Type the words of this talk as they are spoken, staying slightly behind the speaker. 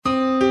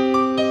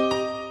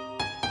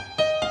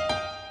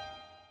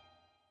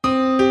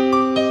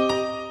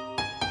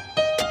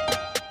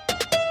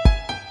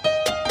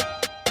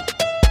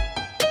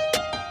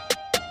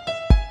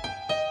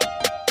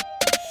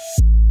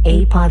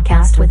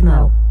Podcast with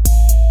Mo.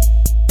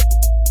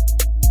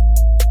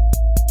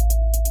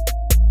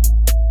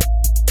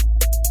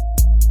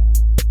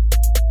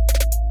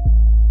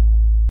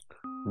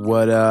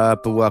 What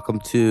up, and welcome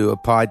to a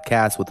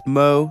podcast with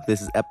Mo.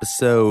 This is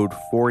episode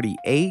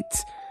 48.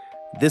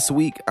 This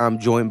week, I'm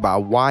joined by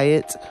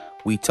Wyatt.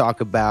 We talk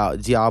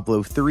about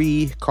Diablo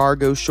 3,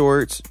 cargo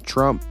shorts,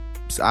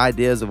 Trump's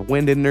ideas of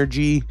wind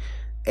energy,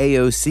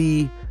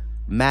 AOC,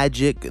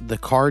 Magic, the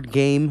card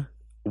game,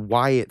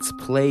 Wyatt's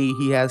play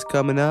he has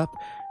coming up,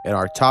 and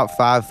our top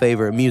 5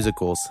 favorite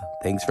musicals.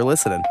 Thanks for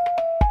listening.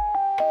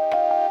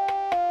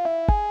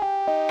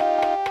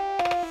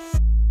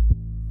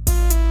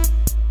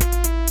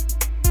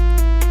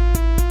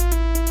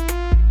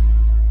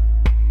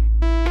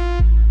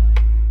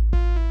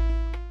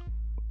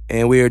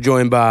 And we are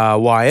joined by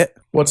Wyatt.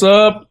 What's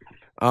up?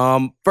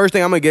 First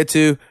thing I'm going to get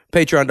to,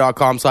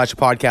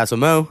 patreon.com/podcast with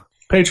Mo.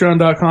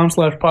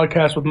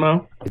 Patreon.com/podcast with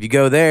Mo. If you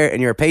go there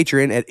and you're a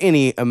patron at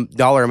any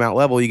dollar amount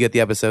level, you get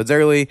the episodes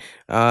early.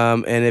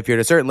 And if you're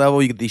at a certain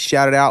level, you get these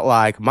shouted out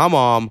like my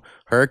mom,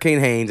 Hurricane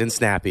Haynes, and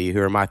Snappy, who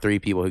are my 3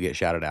 people who get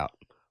shouted out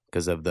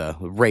because of the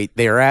rate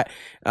they're at.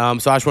 So I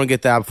just want to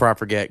get that before I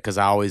forget because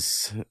I've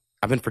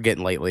been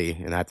forgetting lately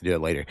and I have to do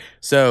it later.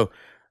 So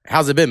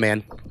how's it been,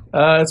 man?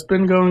 It's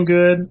been going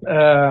good.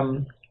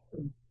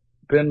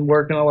 Been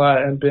working a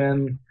lot and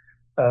been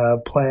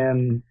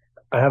playing.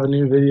 I have a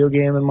new video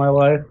game in my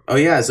life. Oh,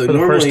 yeah. So for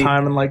normally, the first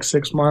time in like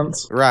 6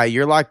 months. Right.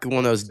 You're like one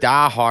of those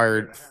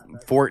diehard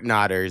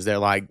Fortniters. They're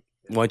like,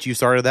 once you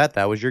started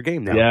that was your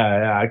game now.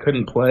 Yeah. I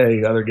couldn't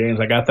play other games.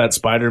 I got that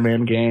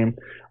Spider-Man game.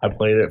 I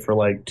played it for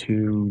like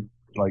two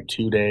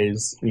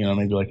days,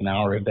 maybe like an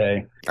hour a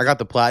day. I got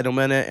the platinum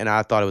in it, and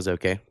I thought it was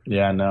okay.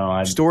 Yeah,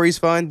 no. Story's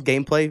fun.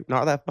 Gameplay,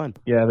 not that fun.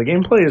 Yeah, the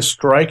gameplay is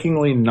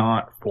strikingly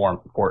not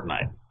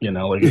Fortnite.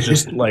 It's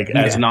just like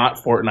as not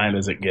Fortnite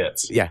as it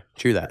gets. Yeah,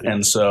 true that.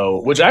 And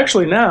so, which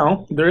actually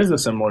now, there is a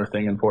similar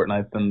thing in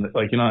Fortnite than,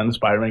 in the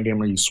Spider-Man game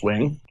where you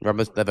swing. They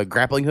have a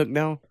grappling hook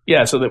now?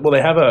 Yeah, so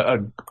they have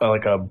a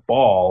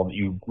ball that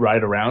you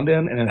ride around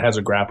in, and it has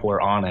a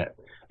grappler on it.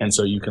 And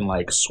so you can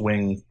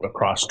swing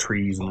across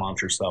trees and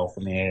launch yourself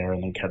in the air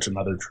and then catch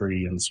another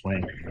tree and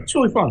swing. It's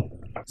really fun.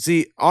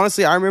 See,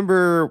 honestly, I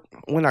remember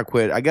when I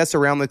quit, I guess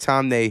around the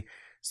time they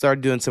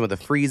started doing some of the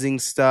freezing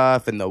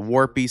stuff and the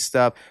warpy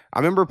stuff. I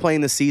remember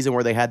playing the season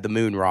where they had the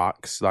moon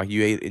rocks, like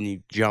you ate and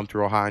you jumped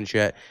real high and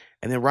shit.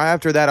 And then right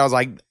after that, I was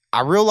like, I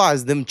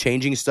realized them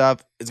changing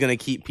stuff is going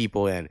to keep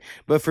people in.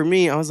 But for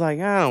me, I was like,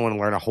 I don't want to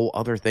learn a whole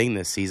other thing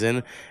this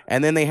season.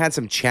 And then they had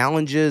some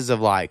challenges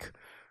of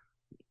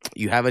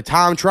you have a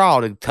time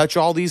trial to touch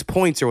all these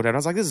points or whatever. I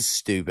was like, this is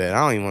stupid. I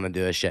don't even want to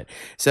do this shit.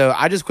 So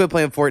I just quit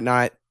playing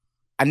Fortnite.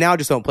 I now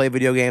just don't play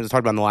video games. I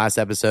talked about in the last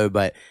episode,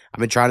 but I've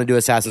been trying to do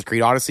Assassin's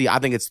Creed Odyssey. I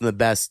think it's the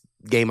best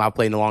game I've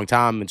played in a long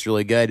time. It's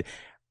really good.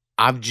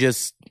 I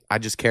just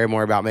care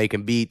more about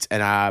making beats,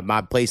 and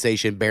my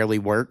PlayStation barely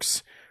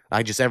works.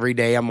 Just every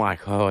day I'm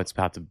like, oh, it's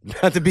about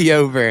to be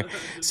over.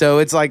 So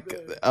it's like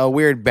a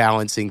weird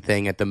balancing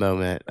thing at the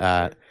moment.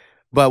 But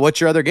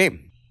what's your other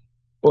game?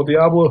 Well,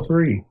 Diablo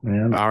 3,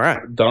 man. All right.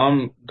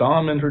 Dom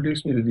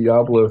introduced me to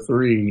Diablo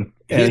 3,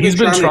 and he's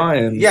been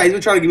trying. Yeah, he's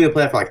been trying to get me to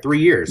play that for 3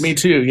 years. Me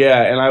too,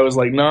 yeah. And I was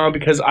like, no,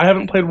 because I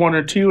haven't played 1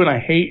 or 2, and I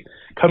hate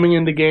coming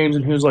into games,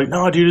 and he was like,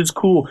 no, dude, it's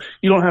cool.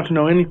 You don't have to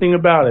know anything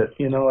about it,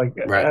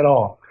 right. At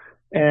all.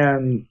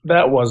 And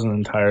that wasn't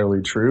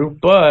entirely true,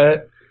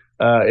 but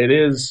it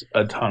is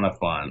a ton of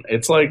fun.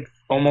 It's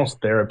almost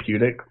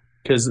therapeutic,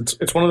 because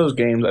it's one of those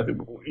games, I think,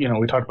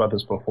 we talked about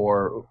this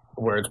before,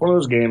 where it's one of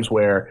those games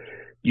where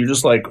you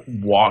just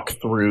walk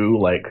through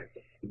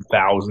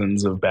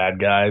thousands of bad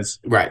guys,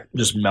 right?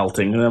 Just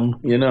melting them,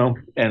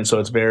 And so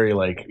it's very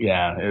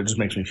it just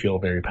makes me feel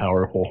very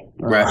powerful,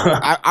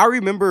 right? I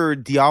remember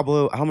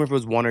Diablo. I don't remember if it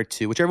was 1 or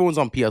 2, whichever one's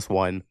on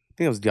PS1. I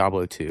think it was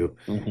Diablo 2.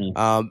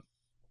 Mm-hmm.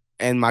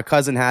 And my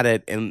cousin had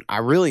it, and I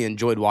really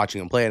enjoyed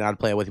watching him play it. And I'd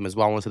play it with him as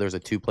well. So there was a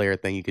 2-player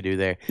thing you could do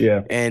there,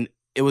 yeah, and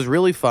it was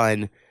really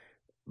fun.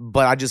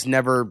 But I just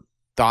never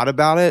thought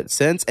about it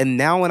since. And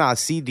now when I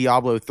see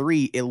Diablo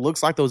 3, it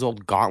looks like those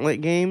old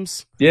Gauntlet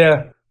games.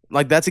 Yeah.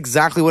 That's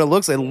exactly what it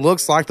looks like. It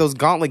looks like those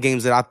Gauntlet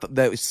games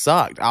that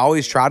sucked. I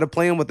always tried to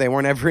play them, but they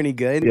weren't ever any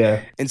good.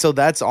 Yeah. And so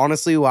that's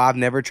honestly why I've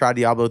never tried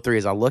Diablo 3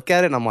 is I look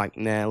at it and I'm like,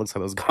 nah, it looks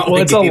like those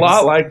Gauntlet games. Well, it's a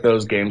lot like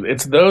those games.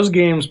 It's those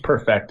games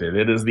perfected.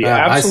 It is the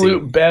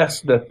absolute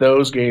best that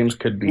those games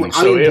could be. Well,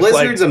 so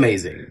Blizzard's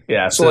amazing.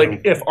 Yeah. So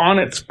if on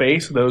its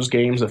face those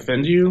games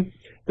offend you,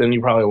 then you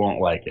probably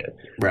won't like it.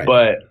 Right.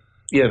 But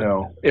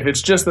if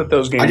it's just that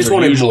those games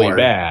are usually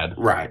bad,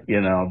 right?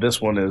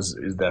 This one is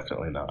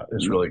definitely not.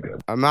 It's really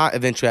good. I might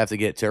eventually have to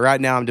get to it. Right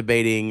now I'm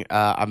debating.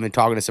 I've been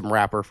talking to some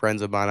rapper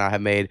friends of mine I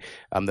have made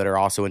that are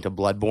also into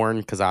Bloodborne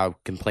because I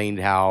complained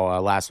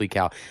last week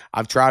how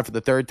I've tried for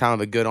the 3rd time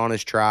of a good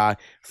honest try.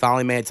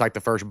 Finally made it's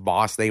the first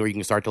boss thing where you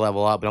can start to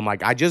level up, but I'm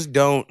like, I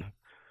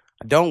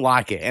don't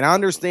like it. And I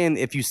understand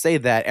if you say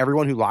that,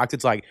 everyone who likes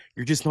it's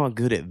you're just not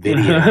good at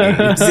video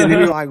games. And then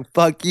you're like,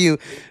 fuck you.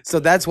 So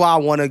that's why I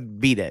want to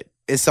beat it.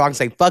 Is so I can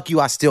say, fuck you,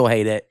 I still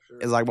hate it.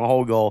 is like my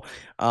whole goal.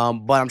 But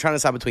I'm trying to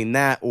decide between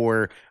that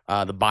or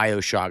the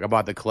BioShock. I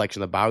bought the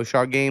collection of the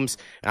BioShock games,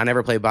 and I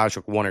never played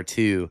BioShock 1 or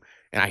 2.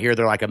 And I hear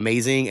they're like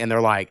amazing, and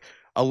they're like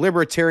a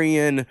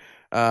libertarian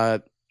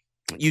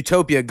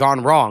utopia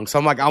gone wrong. So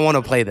I'm like, I want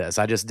to play this.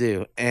 I just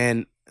do.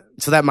 And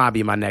so that might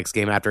be my next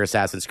game after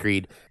Assassin's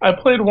Creed. I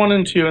played 1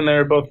 and 2, and they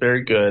were both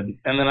very good.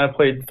 And then I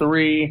played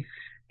 3,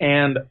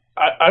 and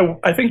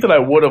I think that I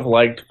would have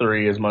liked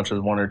 3 as much as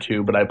 1 or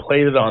 2, but I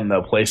played it on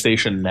the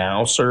PlayStation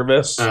Now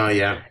service. Oh,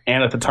 yeah.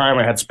 And at the time,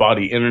 I had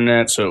spotty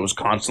internet, so it was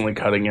constantly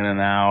cutting in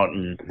and out,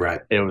 and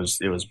it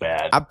was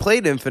bad. I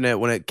played Infinite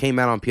when it came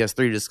out on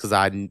PS3 just because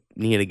I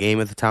needed a game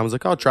at the time. I was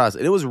like, I'll try this.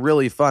 And it was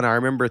really fun. I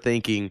remember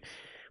thinking,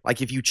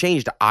 like, if you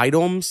changed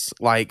items,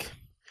 like...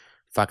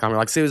 Fuck, I'm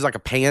like, say it was like a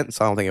pants.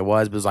 I don't think it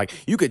was, but it was like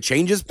you could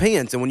change his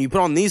pants, and when you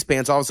put on these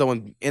pants, also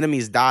when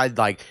enemies died,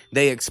 like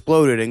they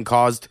exploded and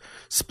caused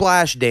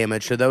splash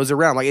damage to those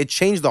around. Like it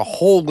changed the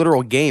whole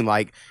literal game.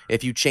 Like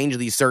if you change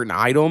these certain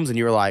items, and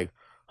you were like,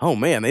 oh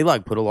man, they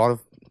like put a lot of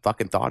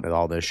fucking thought into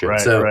all this shit.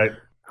 Right.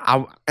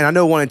 I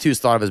know 1 and 2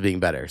 thought of as being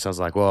better, so I was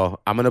like,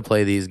 well, I'm gonna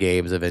play these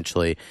games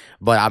eventually,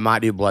 but I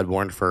might do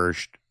Bloodborne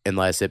first.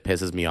 Unless it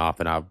pisses me off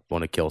and I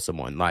want to kill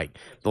someone. Like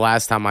the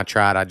last time I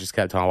tried, I just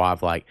kept telling my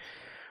wife like,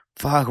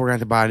 fuck, we're going to have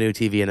to buy a new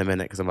TV in a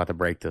minute because I'm about to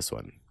break this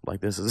one.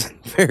 Like, this is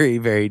very,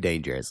 very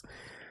dangerous.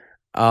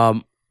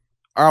 All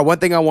right, one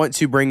thing I want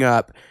to bring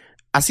up.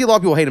 I see a lot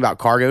of people hating about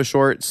cargo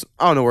shorts.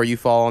 I don't know where you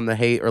fall on the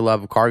hate or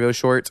love of cargo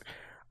shorts.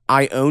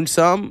 I own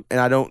some, and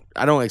I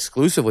don't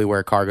exclusively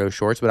wear cargo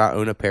shorts, but I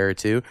own a pair or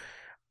two.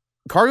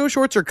 Cargo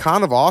shorts are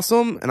kind of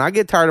awesome, and I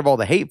get tired of all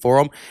the hate for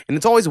them, and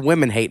it's always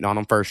women hating on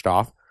them first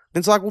off.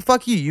 And it's like, well,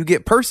 fuck you. You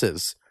get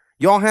purses.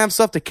 Y'all have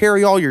stuff to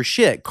carry all your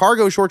shit.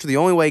 Cargo shorts are the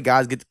only way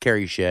guys get to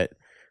carry shit.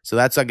 So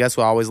that's, I guess,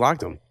 why I always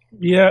liked them.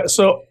 Yeah,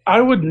 so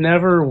I would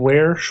never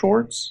wear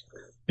shorts.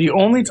 The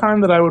only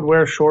time that I would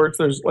wear shorts,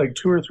 there's like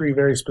 2 or 3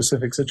 very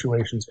specific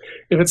situations.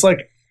 If it's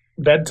like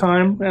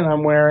bedtime and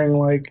I'm wearing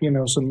like,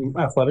 some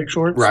athletic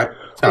shorts. Right.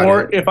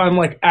 Or if I'm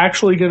like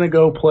actually going to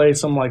go play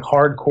some like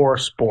hardcore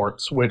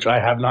sports, which I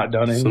have not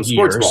done in years.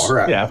 Sports ball,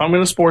 right. Yeah, if I'm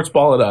going to sports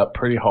ball it up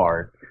pretty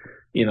hard.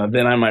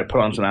 Then I might put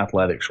on some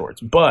athletic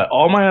shorts. But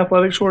all my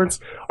athletic shorts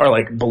are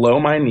like below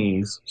my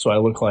knees, so I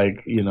look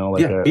like,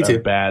 a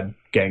bad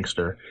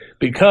gangster.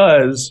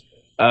 Because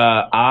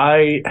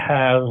I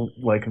have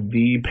like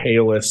the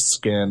palest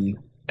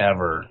skin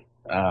ever.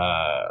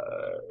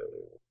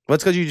 Well,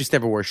 it's because you just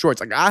never wear shorts.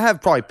 Like I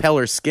have probably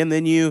paler skin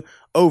than you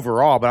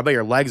overall, but I bet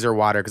your legs are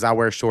wider because I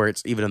wear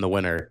shorts even in the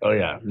winter. Oh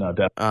yeah, no,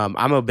 definitely.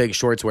 I'm a big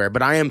shorts wearer,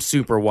 but I am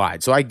super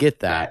wide, so I get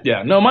that.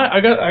 Yeah, no,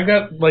 I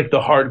got like the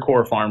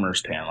hardcore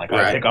farmer's tan. Like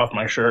I take off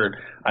my shirt,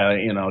 I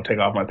take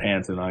off my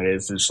pants, and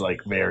it's just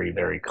like very,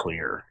 very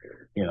clear,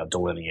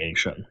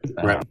 delineation.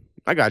 Right,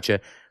 I got you.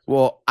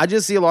 Well, I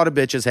just see a lot of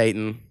bitches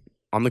hating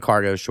on the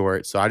cargo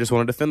shorts, so I just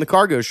want to defend the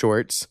cargo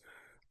shorts.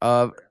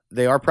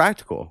 They are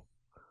practical.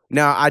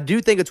 Now, I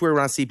do think it's weird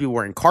when I see people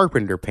wearing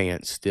carpenter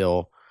pants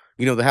still.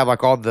 They have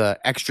like all the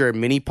extra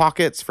mini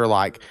pockets for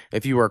like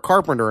if you were a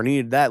carpenter and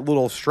needed that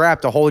little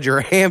strap to hold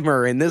your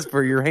hammer and this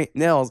for your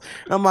nails.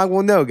 And I'm like,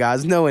 well, no,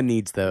 guys, no one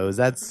needs those.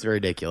 That's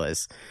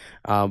ridiculous.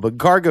 But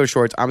cargo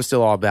shorts, I'm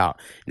still all about.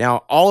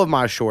 Now, all of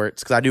my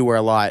shorts, because I do wear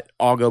a lot,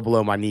 all go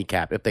below my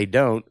kneecap. If they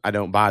don't, I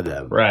don't buy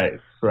them. Right.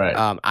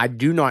 I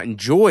do not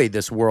enjoy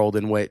this world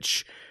in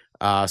which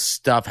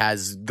stuff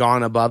has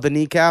gone above the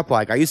kneecap.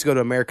 Like I used to go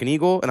to American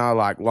Eagle and I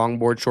like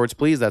longboard shorts,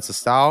 please. That's the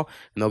style.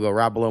 And they'll go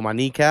right below my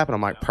kneecap. And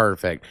I'm like,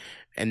 perfect.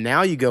 And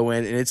now you go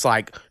in and it's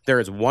like there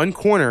is one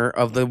corner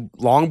of the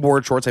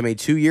longboard shorts I made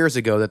 2 years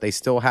ago that they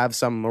still have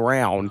some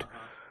around.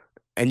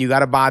 And you got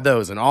to buy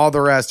those. And all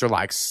the rest are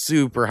like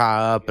super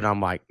high up. And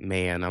I'm like,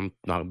 man, I'm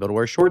not going to be able to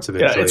wear shorts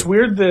eventually. Yeah, it's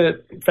weird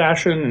that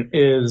fashion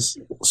is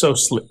so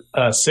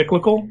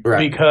cyclical.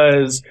 Right.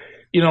 Because,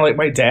 like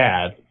my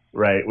dad,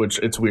 right, which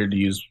it's weird to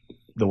use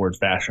the word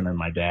fashion and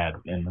my dad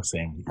in the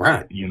same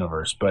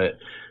universe. But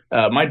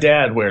my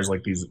dad wears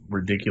like these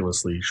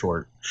ridiculously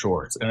short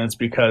shorts. And it's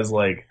because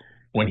like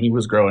when he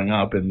was growing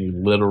up in the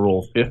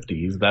literal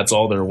 50s, that's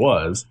all there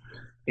was,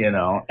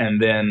 and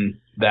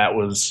then that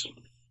was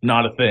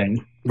not a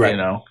thing,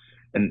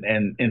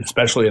 and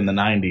especially in the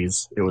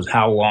 90s, it was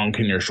how long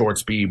can your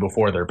shorts be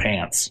before they're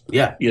pants?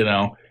 Yeah.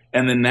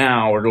 And then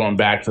now we're going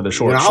back to the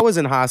shorts. When I was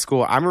in high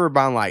school, I remember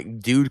buying like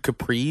dude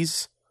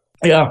capris.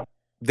 Yeah.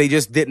 They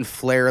just didn't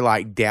flare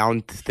like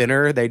down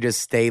thinner. They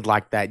just stayed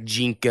like that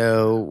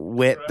Jinko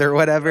width or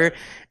whatever.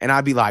 And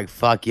I'd be like,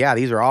 fuck yeah,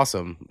 these are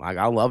awesome. Like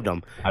I loved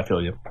them. I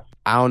feel you.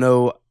 I don't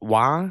know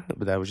why,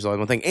 but that was just always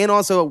one thing. And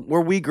also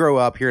where we grow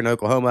up here in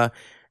Oklahoma,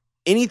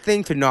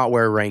 anything to not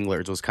wear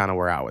Wranglers was kind of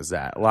where I was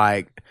at.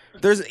 Like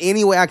if there's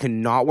any way I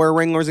can not wear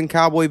Wranglers and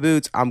cowboy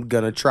boots, I'm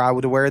going to try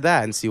to wear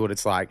that and see what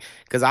it's like.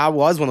 Because I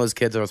was one of those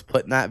kids that was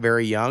putting that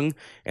very young.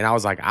 And I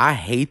was like, I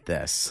hate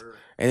this.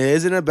 And it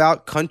isn't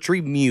about country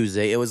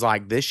music. It was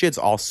like, this shit's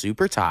all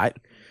super tight.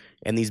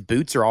 And these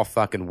boots are all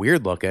fucking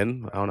weird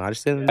looking. I don't know. I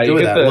just didn't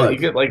enjoy that. You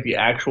get like the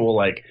actual,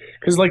 like,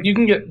 because like you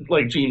can get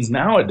like jeans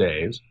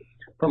nowadays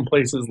from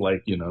places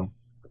like,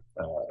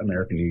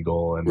 American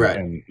Eagle Right.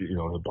 and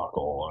the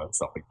buckle and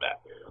stuff like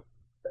that.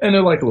 And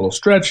they're like a little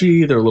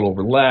stretchy, they're a little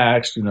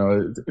relaxed,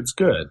 it's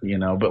good,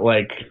 but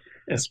like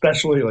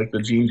especially like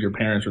the jeans your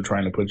parents were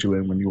trying to put you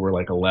in when you were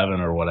like 11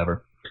 or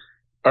whatever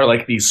are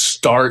like these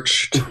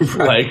starched,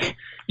 like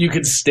you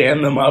could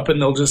stand them up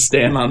and they'll just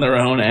stand on their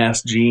own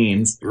ass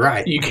jeans.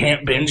 Right. You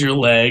can't bend your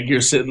leg.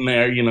 You're sitting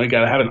there, you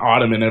got to have an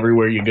ottoman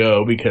everywhere you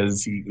go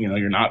because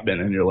you're not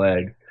bending your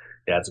leg.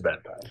 Yeah, it's a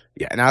bad time.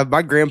 Yeah, and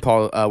my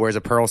grandpa wears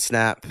a pearl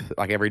snap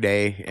like every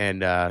day,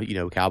 and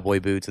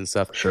cowboy boots and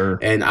stuff. Sure.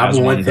 And I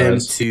went with him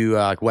to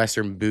like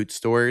Western boot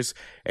stores,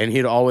 and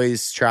he'd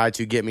always try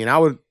to get me. And I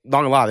would not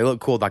gonna lie, they look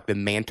cool, like the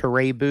manta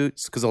ray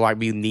boots, because they'll like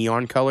be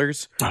neon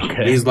colors. Okay.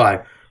 And he's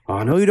like,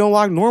 I know you don't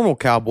like normal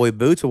cowboy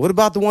boots, but what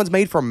about the ones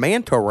made from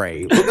manta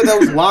ray? Look at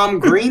those lime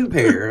green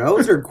pair;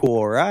 those are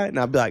cool, right? And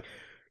I'd be like,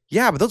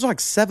 yeah, but those are like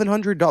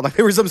 $700. Like,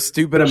 there was some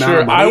stupid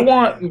amount of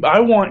money. I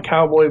want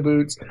cowboy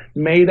boots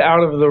made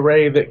out of the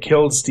ray that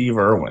killed Steve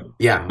Irwin.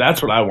 Yeah,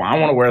 that's what I want. I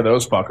want to wear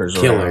those fuckers.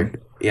 Killer. Around.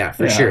 Yeah,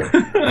 for sure.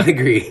 I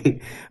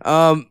agree.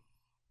 All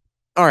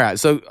right,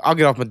 so I'll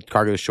get off my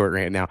cargo short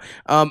rant now.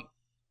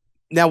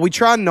 Now, we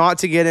try not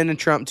to get into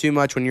Trump too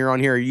much when you're on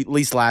here. At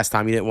least last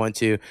time you didn't want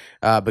to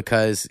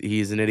because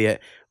he's an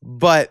idiot.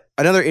 But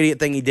another idiot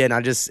thing he did,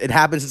 and it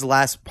happened since the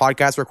last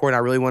podcast recording, I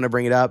really want to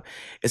bring it up,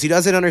 is he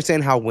doesn't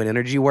understand how wind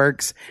energy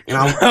works. And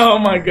oh,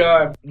 my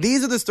God.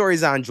 These are the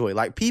stories I enjoy.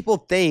 Like, people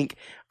think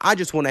I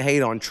just want to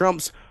hate on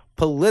Trump's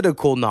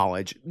political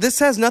knowledge. This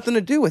has nothing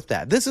to do with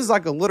that. This is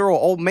like a literal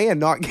old man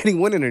not getting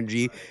wind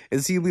energy,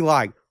 and so he'll be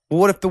like, well,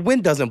 what if the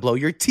wind doesn't blow?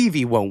 Your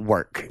TV won't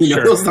work.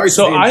 Sure.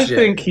 So I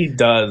think he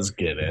does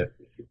get it.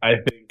 I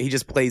think he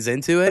just plays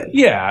into it.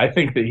 Yeah, I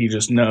think that he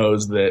just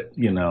knows that,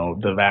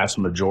 the vast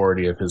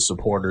majority of his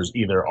supporters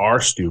either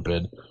are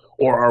stupid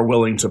or are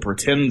willing to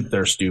pretend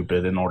they're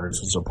stupid in order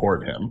to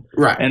support him.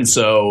 Right. And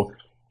so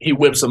he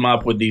whips them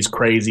up with these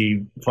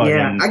crazy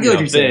fucking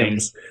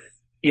things,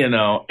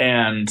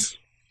 and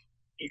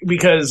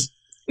because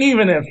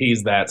even if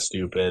he's that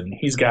stupid,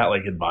 he's got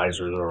like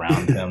advisors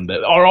around him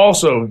that are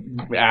also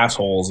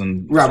assholes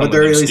and but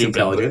they're at least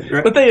intelligent.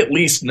 Right? But they at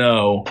least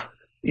know,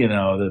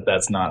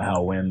 that's not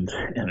how wind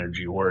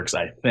energy works,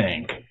 I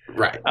think.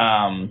 Right.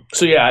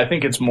 So yeah, I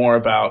think it's more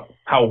about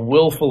how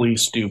willfully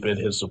stupid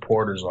his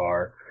supporters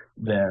are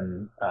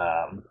than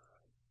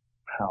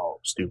how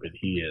stupid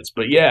he is.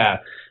 But yeah,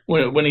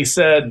 when he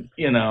said,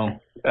 yeah,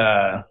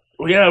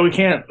 we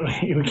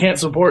can't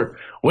support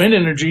wind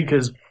energy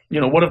because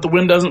what if the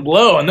wind doesn't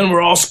blow and then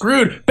we're all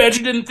screwed? Bet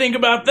you didn't think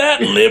about that,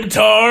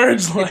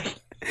 libtards.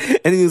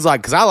 And he was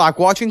like, because I like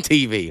watching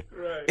TV.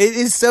 Right. It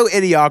is so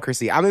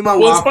idiocracy. I mean, my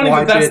wife it's funny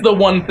that that's the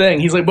one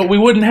thing. He's like, but we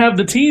wouldn't have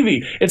the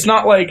TV. It's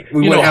not like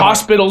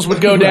hospitals would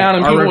go down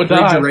and people would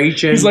die.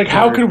 He's like,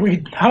 how could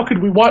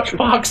we watch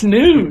Fox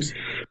News?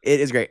 It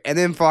is great. And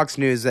then Fox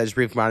News, that just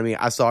briefly reminded me,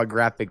 I saw a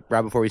graphic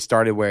right before we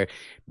started where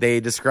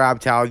they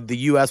described how the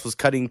U.S. was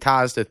cutting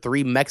ties to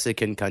 3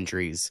 Mexican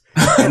countries.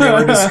 And they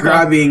were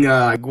describing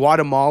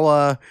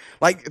Guatemala,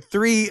 like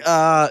 3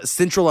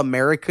 Central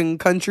American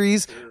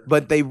countries,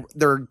 but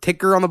their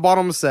ticker on the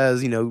bottom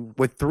says,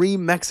 with 3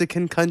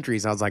 Mexican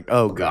countries. I was like,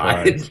 oh,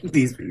 God,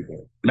 these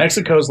people.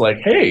 Mexico's like,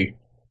 hey,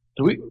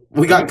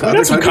 we got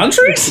some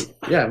countries?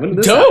 Yeah. When did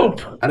this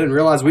dope. Happen? I didn't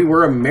realize we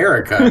were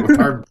America with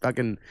our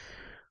fucking...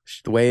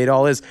 the way it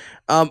all is.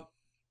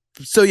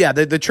 So yeah,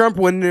 the Trump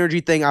wind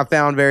energy thing I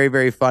found very,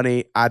 very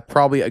funny. I'd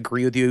probably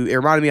agree with you. It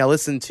reminded me, I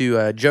listened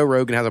to Joe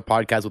Rogan has a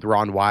podcast with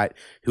Ron White,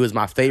 who is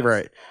my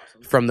favorite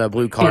from the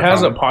Blue Collar. He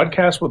has a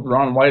podcast with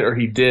Ron White, or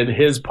he did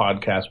his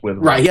podcast with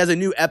Ron. Right, he has a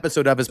new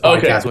episode of his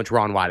podcast, which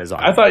Ron White is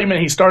on. I thought you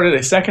meant he started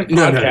a second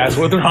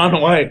podcast with Ron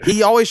White.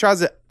 He always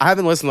tries to, I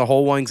haven't listened to the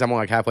whole one because I'm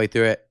like halfway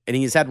through it, and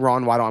he's had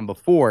Ron White on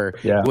before,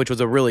 which was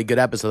a really good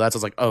episode. That's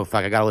what's like, oh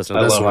fuck, I gotta listen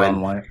to this one.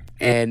 Ron White.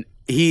 And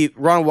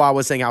Ron White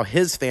was saying how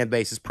his fan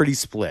base is pretty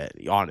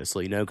split,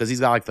 honestly, because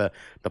he's got like the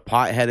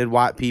pot-headed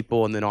white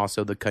people and then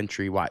also the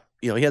country white.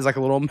 He has like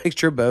a little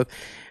mixture of both.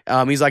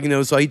 He's like,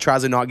 so he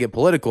tries to not get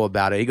political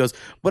about it. He goes,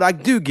 but I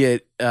do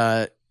get,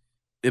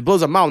 it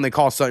blows up my mind when they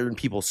call certain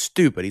people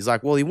stupid. He's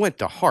like, well, he went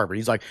to Harvard.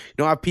 He's like,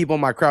 I have people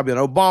in my crowd being,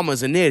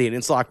 Obama's an idiot. And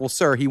it's like, well,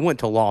 sir, he went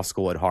to law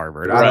school at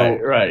Harvard.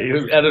 Right. He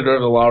was editor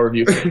of the Law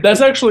Review.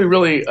 That's actually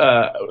really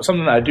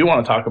something that I do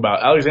want to talk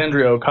about.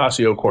 Alexandria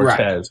Ocasio-Cortez.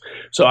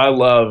 Right. So I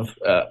love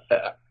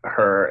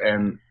her,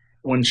 and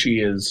when she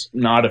is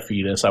not a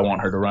fetus, I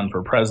want her to run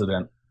for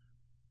president.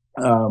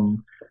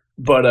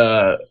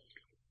 But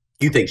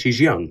you think she's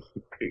young?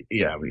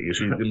 Yeah,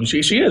 she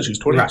is. She's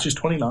 20. Right. She's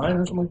 29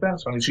 or something like that.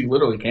 So I mean, she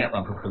literally can't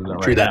run for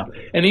president right now.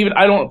 And even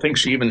I don't think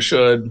she even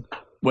should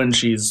when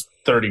she's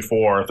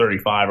 34 or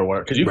 35 or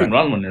whatever. Because you can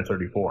run when you're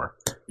 34.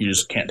 You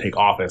just can't take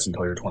office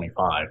until you're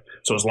 25.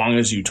 So as long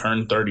as you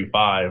turn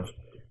 35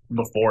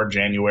 before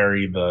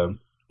January the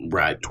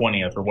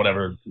 20th or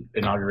whatever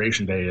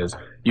inauguration day is,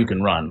 you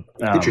can run.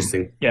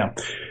 Interesting. Yeah.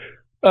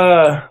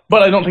 But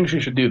I don't think she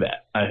should do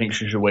that. I think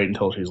she should wait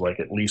until she's like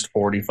at least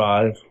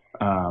 45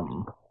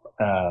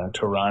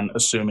 to run,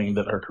 assuming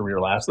that her career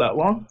lasts that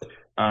long.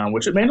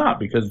 which it may not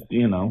because,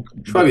 you know.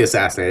 Should probably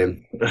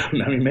assassinated. I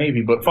mean,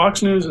 maybe. But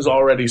Fox News has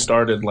already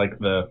started, like,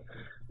 the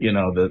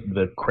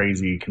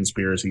crazy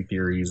conspiracy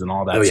theories and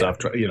all that stuff,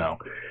 you know.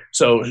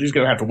 So she's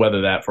going to have to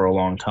weather that for a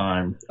long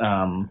time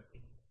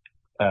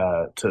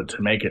to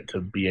make it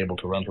to be able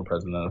to run for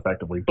president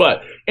effectively.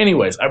 But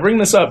anyways, I bring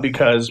this up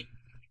because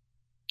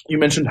you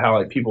mentioned how,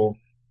 like, people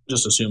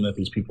just assume that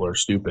these people are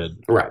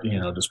stupid, right? You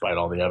know, despite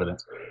all the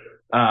evidence.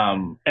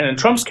 And in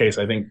Trump's case,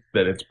 I think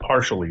that it's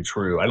partially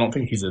true. I don't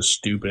think he's as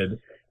stupid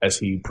as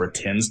he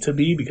pretends to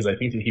be, because I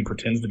think that he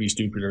pretends to be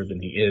stupider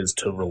than he is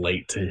to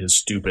relate to his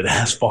stupid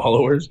ass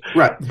followers.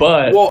 Right.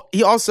 But well,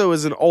 he also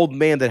is an old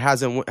man that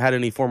hasn't had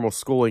any formal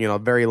schooling in a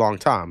very long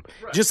time.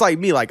 Right. Just like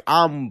me, like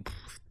I'm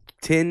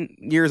 10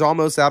 years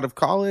almost out of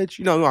college,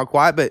 you know, not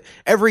quite, but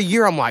every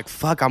year I'm like,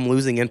 fuck, I'm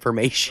losing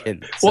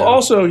information. So. Well,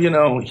 also, you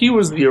know,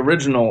 his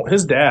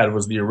dad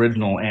was the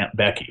original Aunt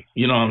Becky.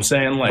 You know what I'm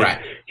saying? Like,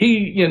 right. He,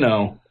 you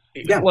know,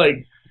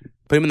 like,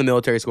 put him in the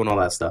military school and all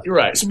that stuff. You're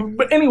right. So,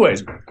 but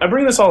anyways, I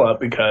bring this all up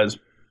because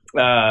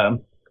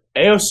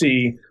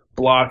AOC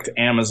blocked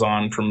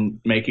Amazon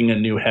from making a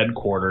new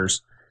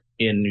headquarters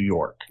in New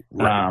York.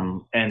 Right.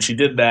 And she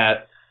did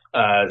that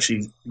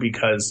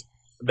because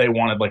they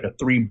wanted like a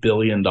 $3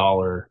 billion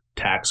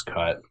tax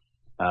cut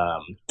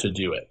to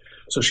do it.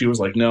 So she was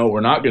like, no,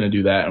 we're not going to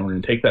do that. And we're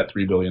going to take that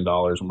 $3 billion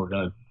and we're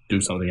going to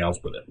do something else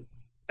with it.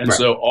 And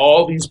so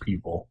all these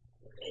people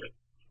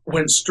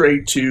went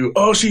straight to,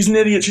 oh, she's an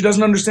idiot. She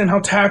doesn't understand how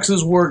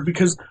taxes work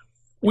because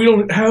we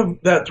don't have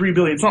that $3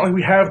 billion. It's not like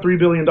we have $3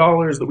 billion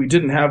that we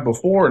didn't have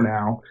before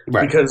now,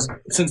 because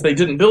since they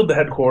didn't build the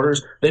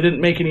headquarters, they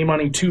didn't make any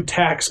money to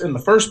tax in the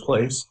first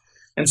place.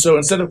 And so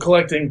instead of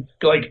collecting,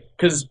 like,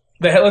 because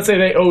let's say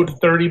they owed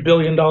 $30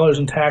 billion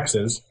in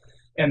taxes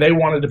and they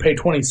wanted to pay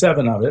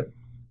 27 of it.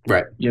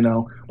 Right. You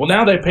know, well,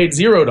 now they paid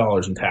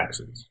 $0 in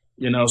taxes,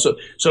 you know,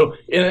 so,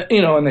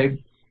 you know, and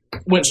they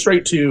went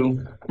straight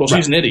to, well,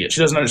 she's an idiot. She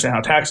doesn't understand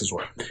how taxes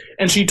work.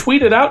 And she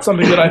tweeted out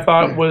something that I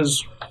thought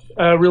was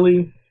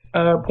really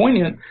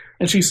poignant.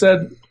 And she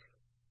said,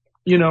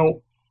 you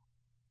know,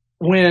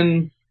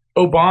 when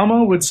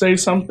Obama would say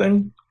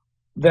something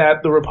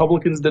that the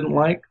Republicans didn't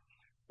like,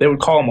 they would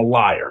call him a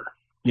liar.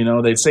 You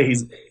know, they'd say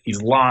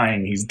he's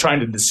lying. He's trying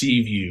to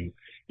deceive you.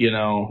 You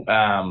know,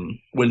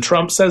 when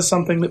Trump says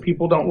something that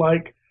people don't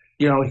like,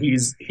 you know,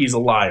 he's a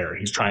liar.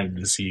 He's trying to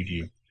deceive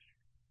you.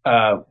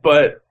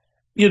 But,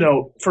 you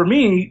know, for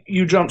me,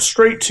 you jump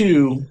straight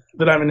to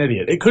that I'm an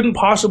idiot. It couldn't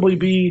possibly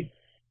be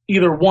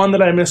either one,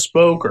 that I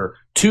misspoke, or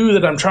two,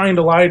 that I'm trying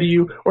to lie to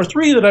you, or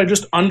three, that I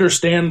just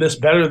understand this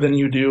better than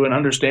you do and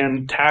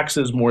understand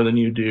taxes more than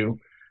you do.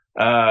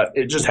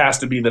 It just has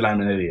to be that I'm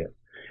an idiot.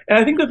 And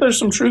I think that there's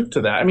some truth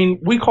to that. I mean,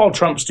 we call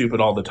Trump stupid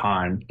all the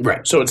time.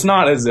 Right. So it's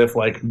not as if,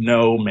 like,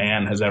 no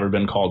man has ever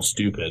been called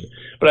stupid.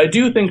 But I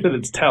do think that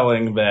it's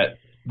telling that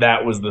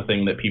that was the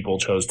thing that people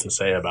chose to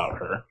say about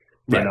her.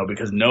 You know,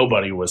 because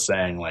nobody was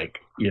saying, like,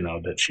 you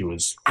know, that she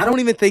was. I don't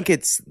even think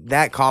it's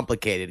that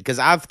complicated, because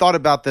I've thought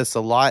about this a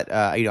lot.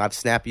 You know, I've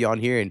Snappy on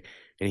here, and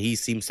he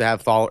seems to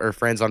have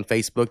friends on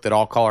Facebook that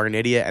all call her an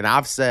idiot. And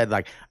I've said,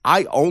 like,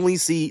 I only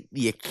see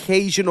the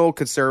occasional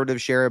conservative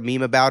share a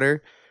meme about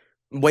her,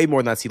 way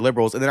more than I see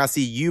liberals. And then I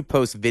see you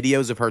post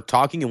videos of her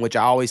talking, in which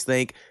I always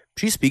think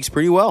she speaks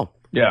pretty well.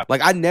 Yeah. Like,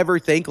 I never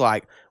think,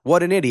 like,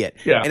 what an idiot.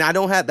 Yeah. And I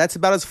don't have, that's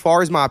about as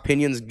far as my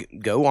opinions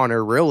go on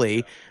her,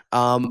 really.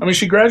 I mean,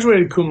 she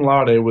graduated cum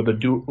laude with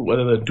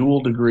a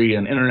dual degree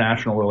in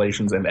international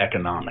relations and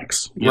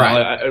economics. You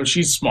know,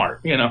 she's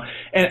smart, you know.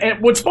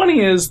 And what's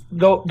funny is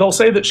they'll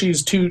say that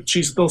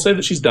they'll say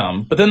that she's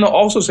dumb, but then they'll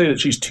also say that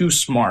she's too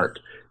smart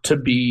to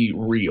be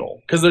real.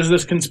 Because there's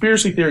this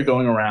conspiracy theory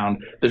going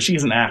around that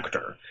she's an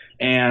actor,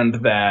 and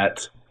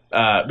that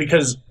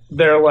because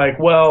they're like,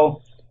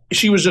 well,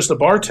 she was just a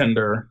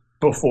bartender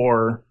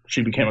before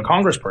she became a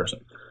congressperson.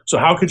 So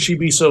how could she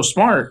be so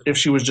smart if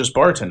she was just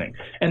bartending?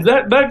 And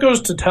that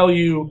goes to tell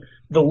you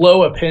the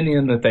low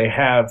opinion that they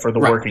have for the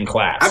working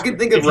class. I can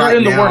think of if you're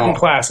in the working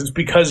class, it's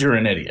because you're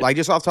an idiot. Like,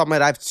 just off the top of my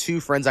head, I have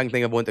two friends I can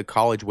think of went to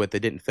college with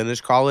that didn't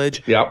finish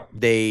college. Yep.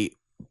 They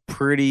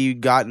pretty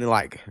got into,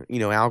 like, you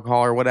know,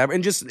 alcohol or whatever,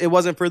 and just it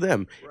wasn't for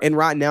them. And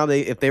right now,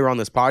 if they were on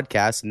this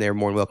podcast, and they're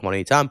more than welcome on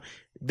any time,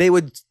 they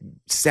would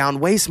sound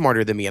way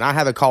smarter than me, and I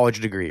have a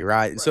college degree,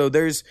 right? So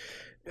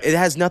it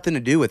has nothing to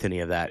do with any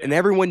of that. And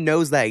everyone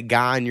knows that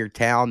guy in your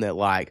town that,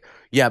 like,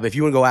 yeah, but if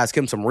you want to go ask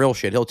him some real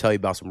shit, he'll tell you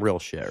about some real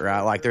shit, right?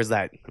 Like, there's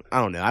that,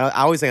 I don't know.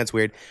 I always think that's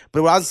weird.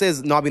 But what I would say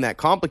is not being that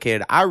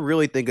complicated. I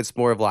really think it's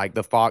more of, like,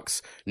 the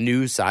Fox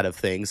News side of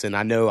things. And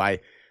I know I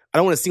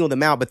don't want to single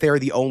them out, but they're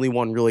the only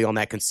one really on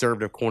that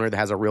conservative corner that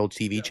has a real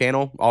TV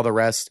channel. All the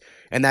rest,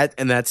 and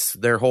that's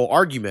their whole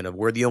argument of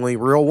we're the only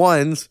real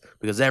ones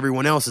because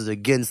everyone else is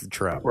against the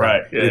Trump.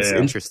 Right. It's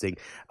interesting.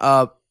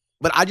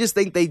 But I just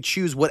think they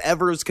choose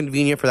whatever is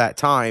convenient for that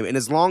time. And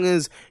as long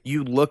as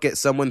you look at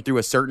someone through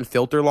a certain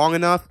filter long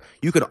enough,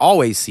 you could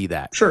always see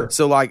that. Sure.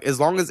 So, like, as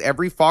long as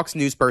every Fox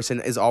News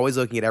person is always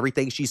looking at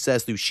everything she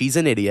says through she's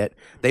an idiot,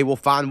 they will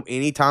find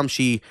anytime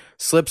she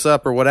slips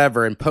up or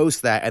whatever and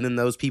post that, and then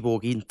those people will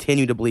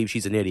continue to believe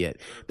she's an idiot.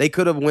 They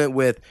could have went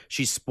with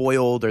she's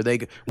spoiled or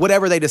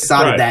whatever they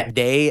decided that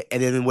day,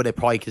 and then would have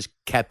probably just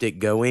kept it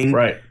going.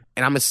 Right.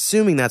 And I'm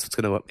assuming that's what's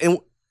going to... And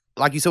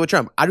like you said with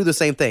Trump, I do the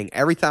same thing.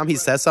 Every time he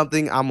says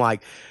something, I'm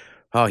like,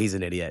 oh, he's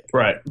an idiot.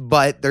 Right.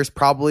 But there's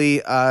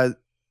probably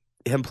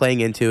him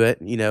playing into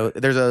it. You know,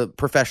 there's a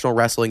professional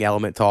wrestling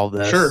element to all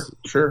this.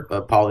 Sure.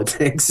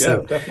 Politics. Yeah,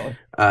 so, definitely.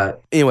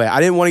 Anyway, I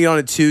didn't want to get on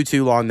it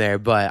too long there,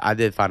 but I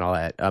did find all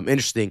that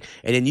interesting.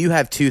 And then you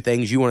have two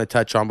things you want to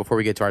touch on before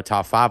we get to our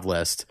top 5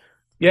 list.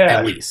 Yeah,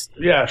 at least.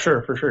 Yeah,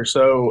 sure, for sure.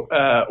 So,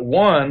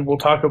 one, we'll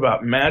talk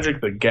about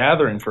Magic the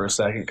Gathering for a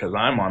second because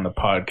I'm on the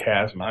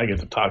podcast and I get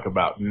to talk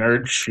about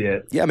nerd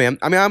shit. Yeah, man.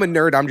 I mean, I'm a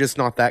nerd. I'm just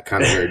not that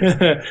kind of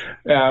nerd.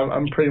 Yeah,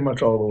 I'm pretty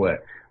much all the way.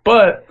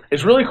 But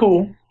it's really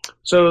cool.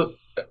 So,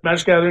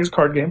 Magic the Gathering is a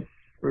card game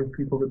for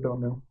people that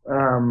don't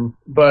know.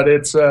 But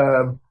it's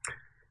the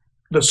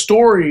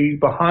story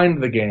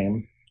behind the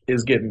game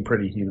is getting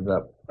pretty heated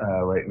up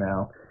right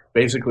now.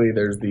 Basically,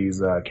 there's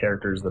these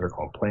characters that are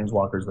called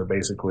Planeswalkers. They're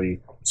basically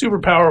super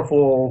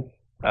powerful,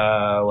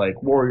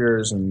 like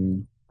warriors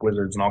and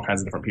wizards and all kinds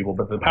of different people.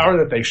 But the power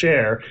that they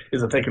share is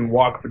that they can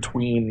walk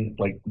between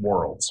like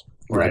worlds.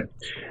 Right.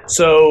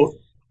 So,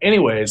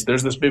 anyways,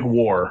 there's this big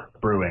war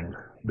brewing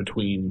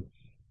between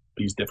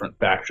these different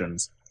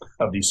factions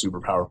of these super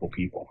powerful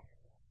people,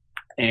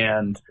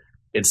 and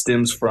it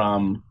stems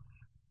from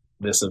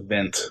this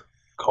event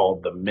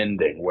called the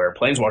Mending, where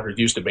Planeswalkers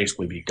used to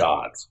basically be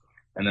gods.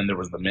 And then there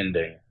was the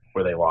Mending,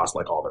 where they lost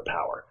like all their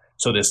power.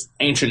 So this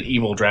ancient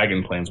evil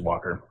dragon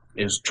planeswalker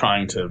is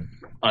trying to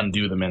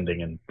undo the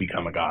Mending and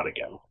become a god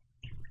again.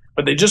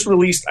 But they just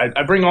released,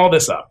 I bring all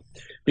this up,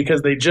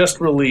 because they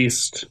just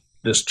released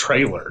this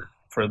trailer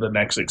for the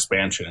next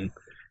expansion.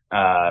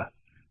 And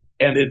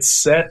it's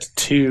set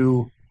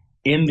to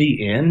In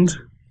the End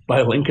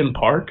by Linkin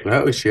Park.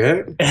 Oh,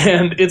 shit.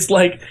 And it's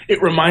like,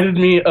 it reminded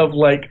me of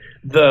like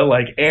the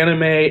like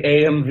anime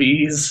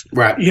AMVs,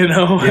 right? You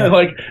know,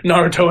 like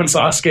Naruto and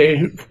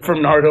Sasuke from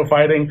Naruto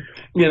fighting,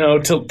 you know,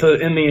 to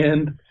In the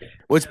End.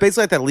 Well, it's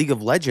basically like that League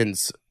of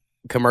Legends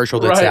commercial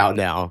that's out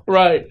now.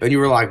 Right. And you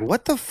were like,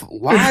 what the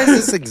why does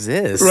this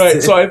exist?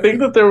 Right. So I think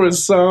that there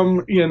was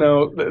some, you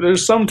know,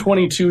 there's some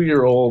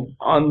 22-year-old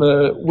on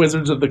the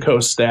Wizards of the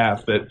Coast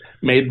staff that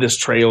made this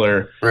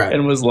trailer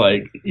and was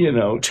like, you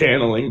know,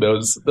 channeling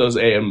those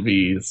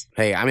AMVs.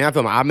 Hey, I mean, I've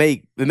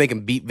been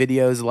making beat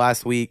videos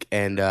last week,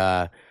 and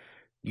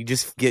you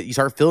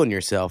start feeling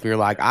yourself. You're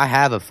like, I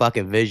have a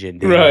fucking vision,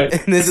 dude. Right.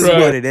 And this is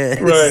what it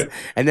is. Right.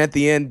 And at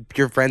the end,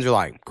 your friends are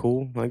like,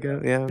 cool. Like,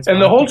 yeah.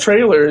 And the whole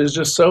trailer is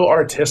just so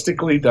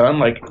artistically done.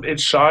 Like,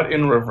 it's shot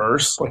in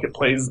reverse. Like, it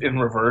plays in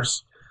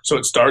reverse. So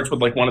it starts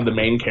with, like, one of the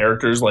main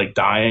characters, like,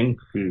 dying.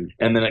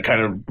 And then it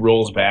kind of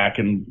rolls back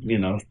and, you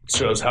know,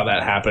 shows how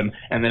that happened.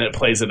 And then it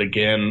plays it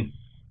again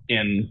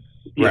in,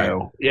 you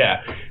know.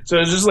 Yeah. So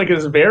it's just, like,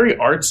 this very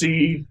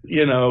artsy,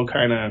 you know,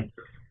 kind of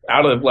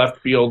out of left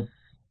field,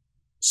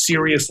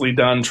 seriously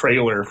done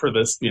trailer for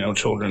this, you know,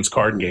 children's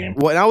card game.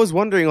 Well, and I was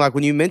wondering, like,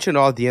 when you mentioned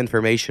all the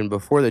information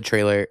before the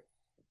trailer,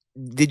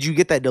 did you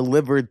get that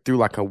delivered through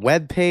like a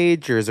web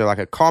page, or is there like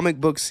a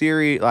comic book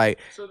series? Like,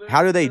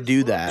 how do they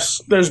do that?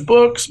 There's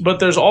books,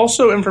 but there's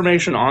also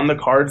information on the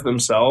cards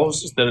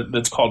themselves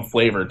that's called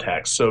flavor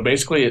text. So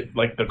basically,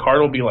 like, the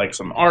card will be like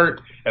some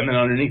art, and then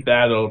underneath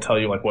that, it'll tell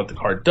you like what the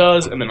card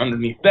does, and then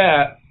underneath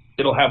that,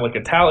 it'll have like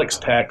italics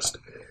text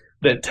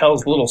that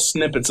tells little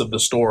snippets of the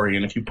story,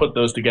 and if you put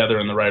those together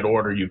in the right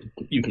order, you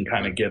can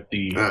kind of get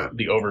the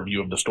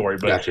overview of the story.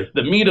 But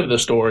the meat of the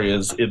story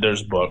is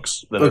there's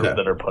books that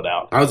are put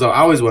out. I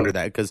always wondered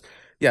that because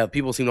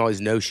people seem to always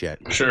know shit.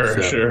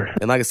 Sure.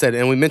 And like I said,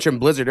 and we mentioned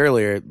Blizzard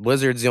earlier.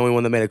 Blizzard's the only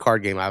one that made a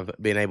card game I've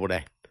been able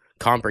to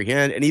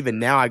comprehend, and even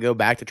now I go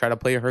back to try to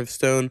play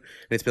Hearthstone, and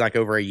it's been like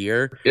over a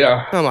year.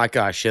 Yeah, I'm like,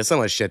 gosh, shit, so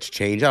much shit's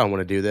changed. I don't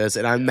want to do this,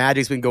 and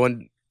Magic's been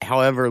going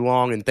however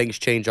long, and things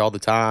change all the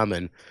time,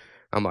 and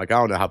I'm like, I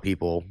don't know how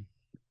people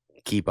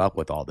keep up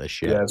with all this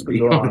shit. Yeah, it's been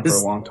going on for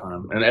a long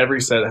time. And every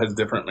set has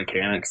different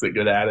mechanics that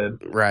get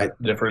added. Right.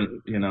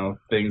 Different, you know,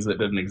 things that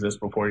didn't exist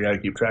before you got to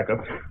keep track of.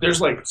 There's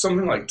like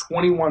something like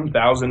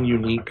 21,000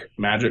 unique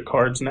Magic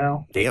cards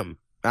now. Damn.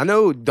 I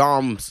know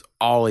Dom's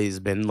always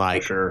been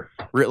like,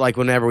 like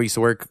whenever we used to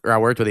work, or I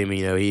worked with him,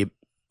 you know, he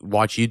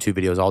watched YouTube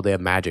videos all day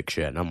of Magic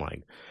shit. And I'm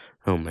like,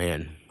 oh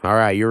man, all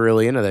right, you're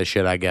really into this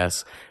shit, I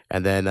guess.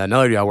 And then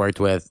another dude I worked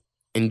with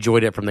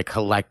enjoyed it from the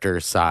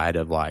collector's side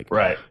of like,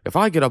 if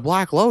I get a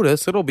Black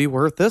Lotus, it'll be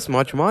worth this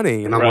much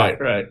money. And I'm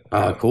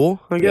like, cool,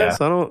 I guess.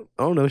 I don't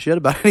know shit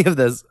about any of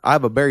this. I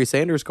have a Barry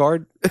Sanders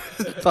card.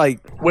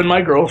 Like, when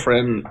my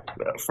girlfriend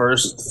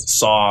first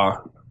saw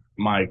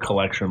my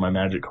collection, my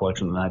Magic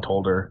collection, and I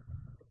told her,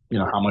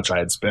 how much I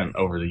had spent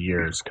over the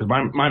years, because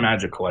my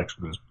Magic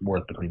collection was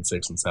worth between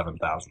 $6,000 and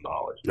 $7,000.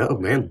 Oh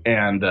man!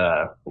 And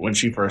when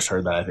she first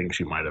heard that, I think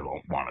she might have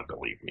wanted to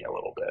leave me a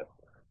little bit.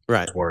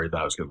 Right. I was worried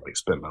that I was going to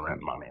spend the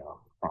rent money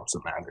on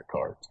some Magic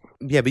cards.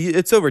 Yeah, but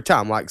it's over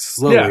time, like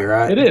slowly,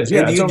 right? It is.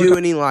 Yeah. And do you do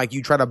any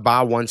you try to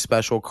buy one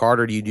special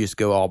card, or do you just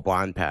go all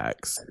blind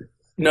packs?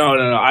 No.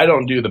 I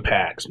don't do the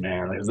packs,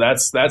 man, because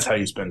that's how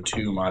you spend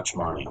too much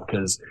money.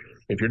 Because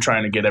if you're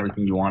trying to get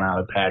everything you want out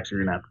of packs, you're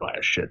going to have to buy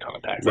a shit ton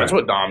of packs. That's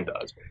what Dom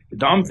does.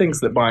 Dom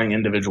thinks that buying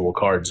individual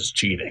cards is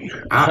cheating.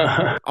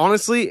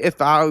 Honestly, if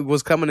I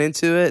was coming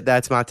into it,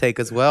 that's my take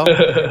as well.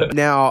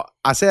 Now,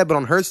 I said, but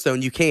on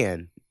Hearthstone, you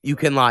can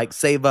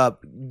save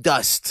up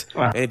dust.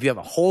 And if you have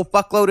a whole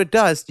fuckload of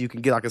dust, you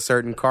can get a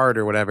certain card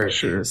or whatever.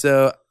 Sure.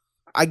 So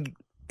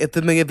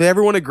if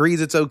everyone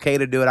agrees it's okay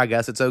to do it, I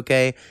guess it's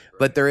okay.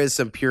 But there is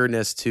some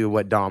pureness to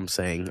what Dom's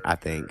saying, I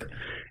think.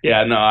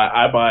 Yeah, no,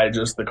 I buy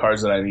just the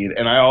cards that I need.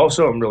 And I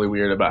also am really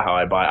weird about how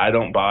I buy. I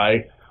don't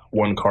buy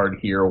one card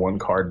here, one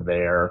card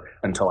there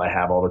until I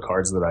have all the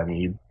cards that I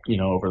need,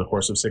 over the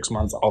course of 6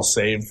 months. I'll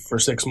save for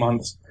 6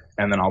 months,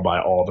 and then I'll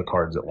buy all the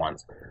cards at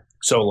once.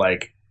 So,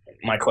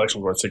 my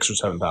collection's worth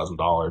 $6,000 or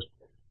 $7,000,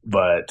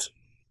 but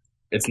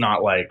it's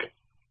not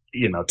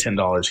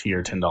 $10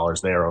 here,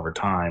 $10 there over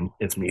time.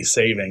 It's me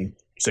saving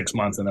 6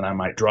 months, and then I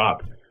might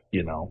drop,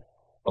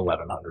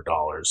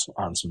 $1,100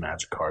 on some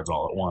Magic cards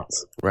all at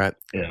once. Right.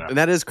 And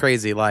that is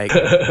crazy. I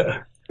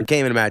can't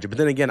even imagine. But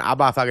then again, I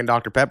buy fucking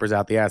Dr. Peppers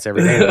out the ass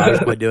every day. If I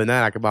just quit doing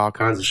that, I could buy all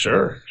kinds of shit.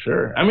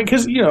 Sure. I mean,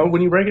 because,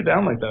 when you break it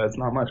down like that, it's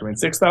not much. I mean,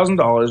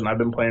 $6,000, and I've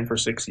been playing for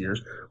 6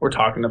 years. We're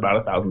talking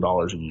about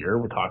 $1,000 a year.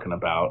 We're talking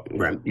about,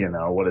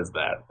 what is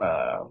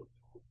that?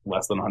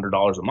 Less than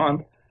 $100 a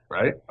month,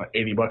 right?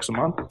 $80 a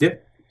month?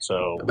 Yep.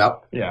 So,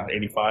 about? Yeah,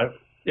 85.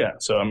 Yeah.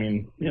 So, I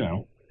mean,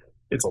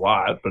 it's a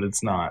lot, but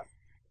it's not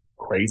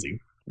crazy.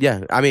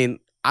 Yeah. I mean,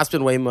 I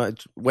spend way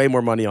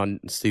more money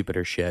on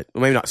stupider shit.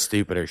 Well, maybe not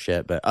stupider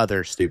shit, but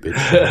other stupid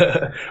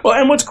shit. Well,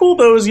 and what's cool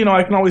though is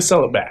I can always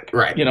sell it back.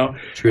 Right.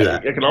 True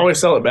that. I can always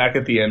sell it back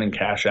at the end and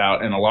cash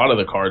out, and a lot of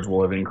the cards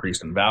will have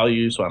increased in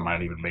value, so I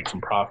might even make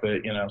some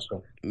profit.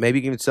 So maybe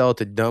you can sell it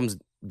to Dom's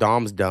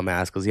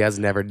dumbass because he has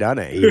never done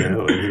it. He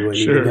wouldn't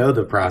even know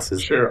the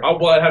process. Sure.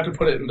 I'd have to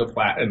put it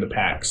into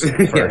packs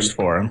first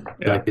for him.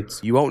 Yeah.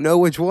 You won't know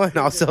which one.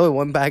 I'll sell it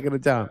one pack at a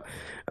time.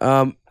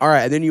 All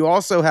right, and then you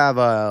also have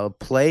a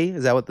play.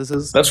 Is that what this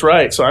is? That's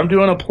right. So I'm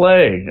doing a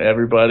play,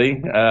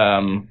 everybody.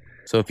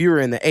 So if you were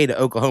in the Ada,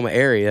 Oklahoma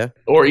area,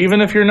 or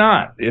even if you're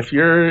not, if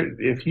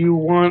you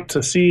want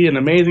to see an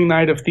amazing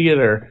night of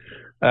theater,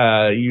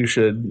 you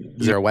should.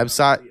 Is there a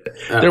website?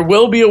 There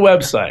will be a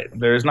website.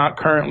 There is not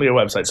currently a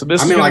website. So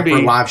this is going to be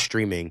for live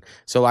streaming.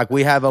 So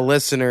we have a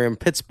listener in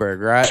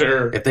Pittsburgh, right?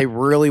 Sure. If they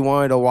really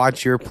wanted to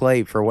watch your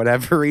play for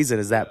whatever reason,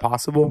 is that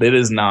possible? It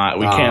is not.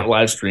 We can't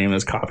live stream.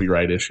 There's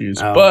copyright issues.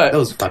 But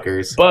those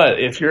fuckers. But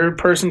if your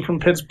person from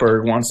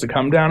Pittsburgh wants to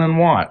come down and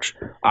watch,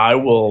 I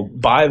will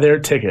buy their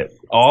ticket.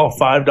 All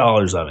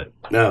 $5 of it.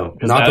 No,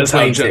 not the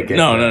plane ticket.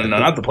 No,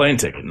 not the plane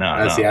ticket. No,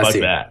 I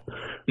see. That.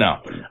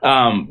 No.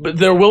 But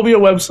there will be a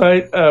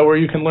website where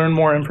you can learn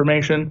more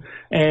information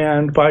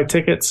and buy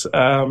tickets.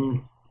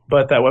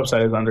 But that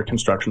website is under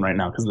construction right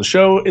now because the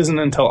show isn't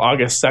until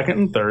August 2nd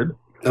and 3rd.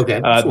 Okay,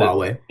 that's a while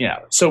away. Yeah.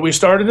 So we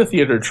started a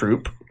theater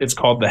troupe. It's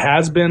called the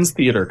Has-Beens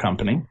Theater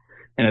Company,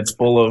 and it's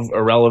full of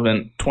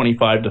irrelevant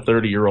 25 to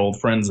 30-year-old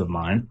friends of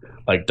mine,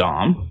 like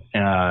Dom,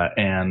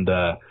 and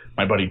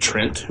my buddy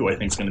Trent, who I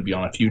think is going to be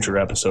on a future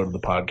episode of the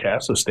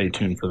podcast, so stay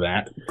tuned for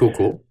that.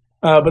 Cool.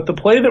 But the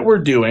play that we're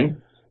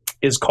doing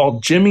is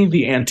called Jimmy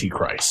the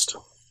Antichrist,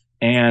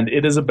 and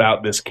it is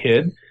about this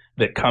kid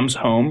that comes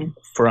home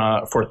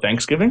for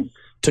Thanksgiving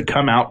to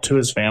come out to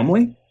his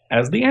family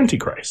as the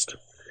Antichrist.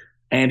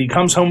 And he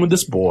comes home with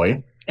this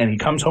boy, and he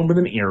comes home with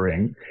an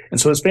earring, and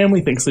so his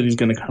family thinks that he's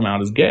going to come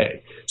out as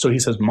gay. So he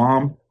says,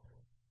 "Mom,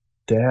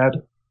 Dad,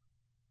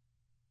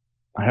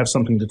 I have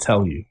something to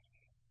tell you.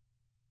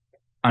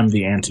 I'm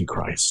the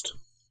Antichrist."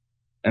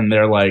 And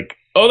they're like,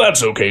 "Oh,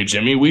 that's okay,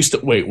 Jimmy.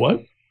 Wait,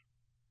 what?"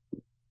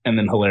 And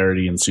then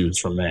hilarity ensues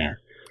from there.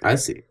 I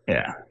see.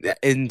 Yeah.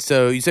 And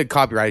so you said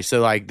copyright.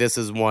 So this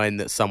is one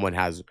that someone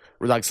has.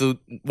 So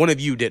one of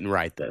you didn't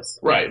write this,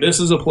 right? This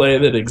is a play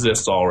that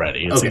exists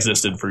already. It's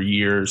existed for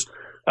years.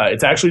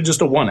 It's actually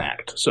just a one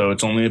act, so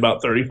it's only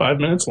about 35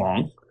 minutes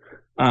long.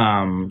 So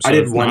I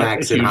did one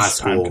act in high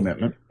school,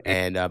 commitment.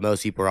 And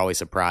most people are always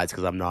surprised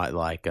because I'm not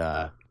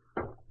a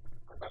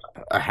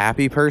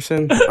happy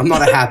person. I'm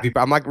not a happy.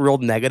 I'm real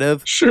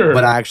negative. Sure.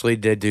 But I actually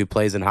did do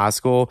plays in high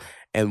school.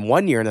 And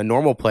one year in a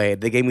normal play,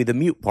 they gave me the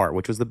mute part,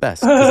 which was the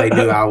best because they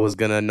knew I was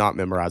going to not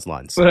memorize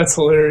lines. That's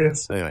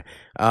hilarious. So anyway,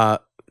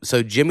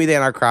 so Jimmy the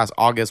Antichrist,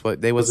 August, what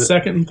day was it?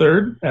 2nd and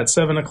 3rd at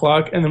 7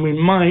 o'clock. And then we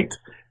might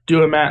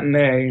do a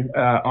matinee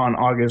on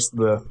August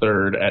the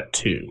 3rd at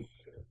 2.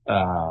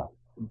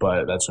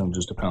 But that's going to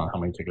just depend on how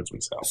many tickets we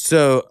sell.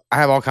 So I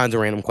have all kinds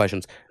of random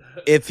questions.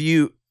 If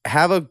you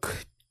have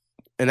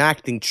an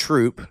acting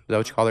troupe, is that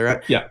what you call it,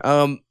 right? Yeah.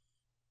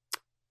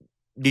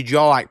 did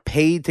y'all like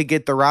pay to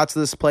get the rights to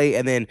this play,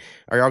 and then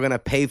are y'all gonna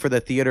pay for the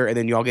theater, and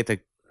then y'all get to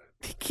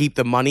keep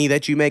the money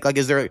that you make? Like,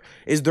 is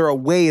there a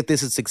way, if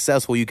this is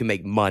successful, you can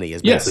make money?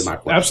 Is basically my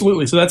question.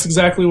 Absolutely. So that's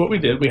exactly what we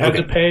did. We had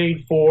to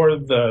pay for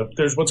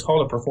there's what's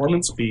called a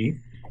performance fee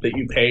that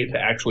you pay to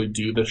actually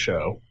do the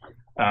show,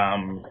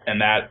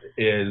 and that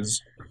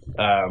is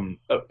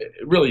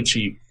really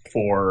cheap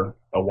for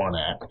a one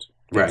act.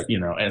 Right. You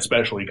know, and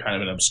especially kind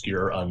of an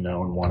obscure,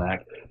 unknown one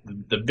act.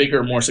 The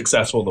bigger, more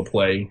successful the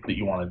play that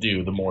you want to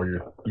do, the more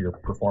your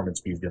performance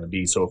fee is going to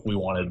be. So if we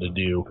wanted to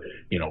do,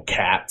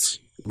 Cats,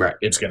 right,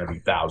 it's going to be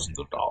thousands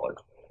of dollars.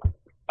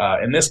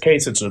 In this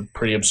case, it's a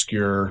pretty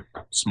obscure,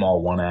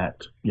 small one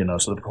act,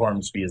 so the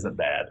performance fee isn't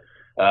bad.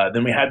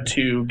 Then we had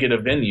to get a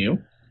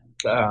venue.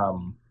 We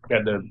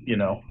had to,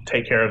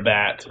 take care of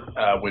that,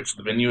 which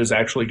the venue is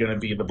actually going to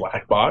be the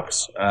Black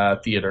Box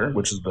Theater,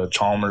 which is the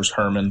Chalmers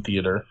Herman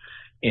Theater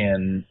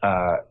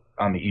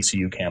on the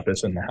ECU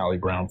campus in the Halle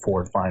Brown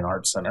Ford Fine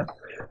Arts Center,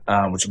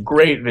 which is a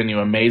great venue,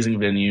 amazing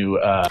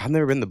venue. I've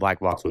never been to the Black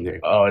Box one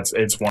there. Oh,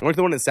 it's one. What's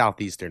the one in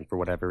Southeastern for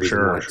whatever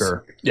reason?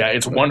 Sure. Yeah,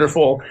 it's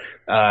wonderful.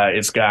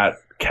 It's got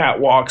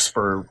catwalks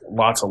for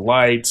lots of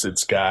lights.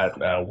 It's got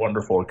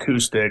wonderful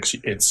acoustics.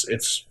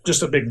 It's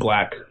just a big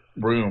black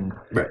room,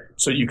 right?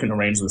 So you can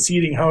arrange the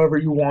seating however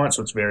you want.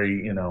 So it's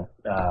very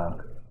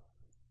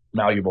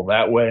malleable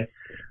that way.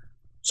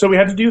 So we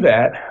had to do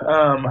that.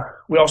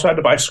 We also had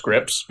to buy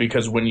scripts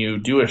because when you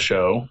do a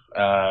show,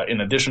 in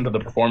addition to the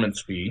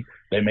performance fee,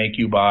 they make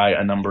you buy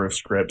a number of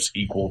scripts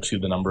equal to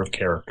the number of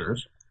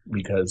characters,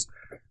 because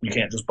you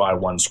can't just buy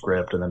one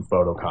script and then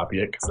photocopy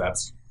it, because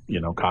that's,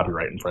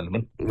 copyright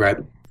infringement. Right.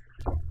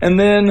 And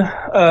then,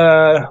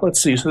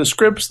 let's see. So the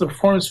scripts, the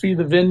performance fee,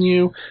 the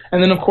venue,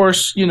 and then, of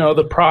course,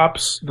 the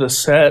props, the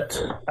set,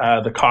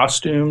 the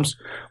costumes.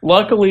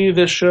 Luckily,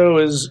 this show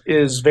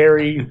is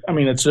very,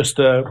 it's just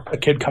a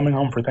kid coming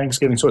home for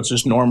Thanksgiving, so it's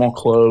just normal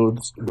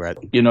clothes. Right.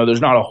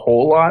 There's not a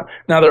whole lot.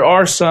 Now, there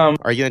are some.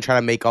 Are you going to try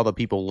to make all the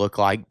people look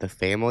like the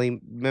family?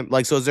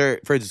 Like, so is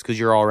there, for instance, because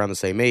you're all around the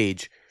same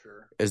age,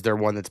 is there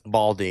one that's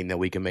balding that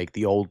we can make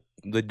the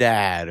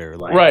dad or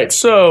like? Right.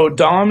 So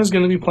Dom is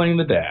going to be playing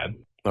the dad.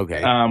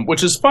 Okay.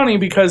 Which is funny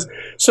because,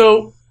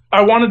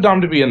 I wanted Dom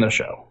to be in the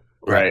show,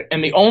 right?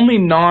 And the only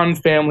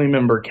non-family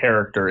member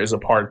character is a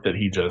part that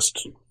he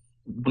just,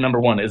 number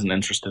one, isn't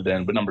interested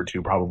in, but number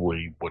two,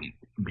 probably wouldn't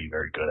be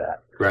very good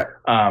at. Right.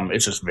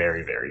 It's just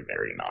very, very,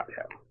 very not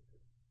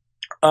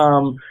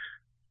him.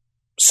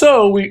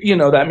 So we,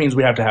 that means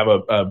we have to have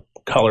a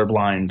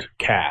colorblind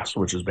cast,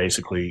 which is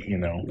basically,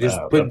 just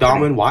put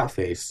Dom in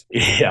whiteface.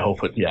 Yeah,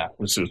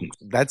 with Susan.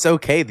 That's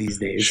okay these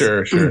days.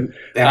 Sure. It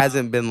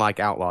hasn't been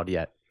outlawed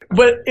yet.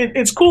 But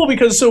it's cool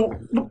because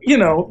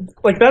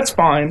that's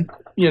fine.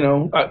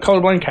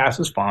 Colorblind cast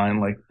is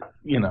fine.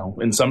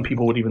 And some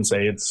people would even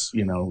say it's,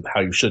 how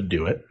you should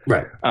do it.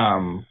 Right.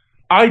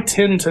 I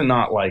tend to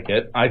not like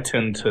it. I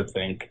tend to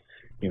think,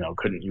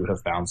 couldn't you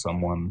have found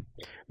someone?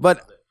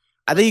 But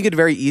I think you could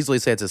very easily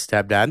say it's a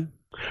stepdad.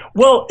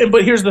 Well,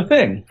 but here's the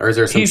thing. Or is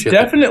there some He's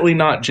definitely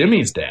not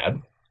Jimmy's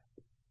dad.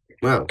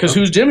 Well, because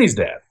who's Jimmy's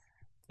dad?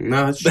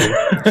 No, that's true.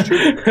 That's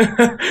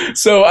true.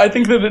 So I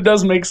think that it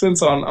does make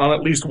sense on at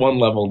least one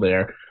level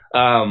there.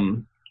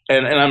 And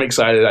I'm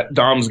excited.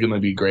 Dom's going to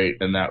be great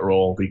in that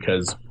role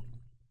because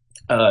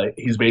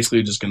he's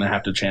basically just going to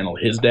have to channel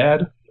his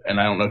dad. And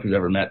I don't know if you've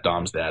ever met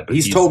Dom's dad. But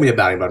he's told me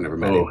about him, but I've never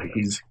met him.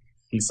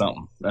 He's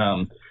something.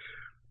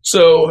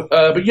 So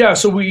I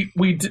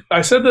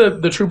said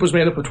the troupe was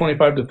made up of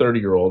 25 to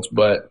 30-year-olds,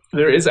 but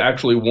there is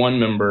actually one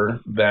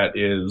member that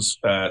is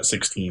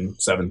 16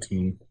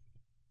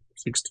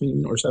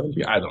 or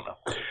 17, I don't know.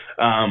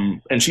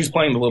 And she's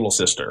playing the little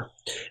sister.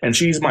 And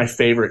she's my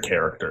favorite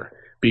character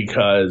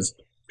because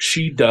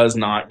she does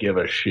not give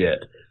a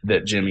shit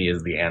that Jimmy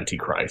is the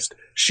Antichrist.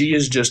 She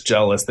is just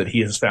jealous that he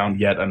has found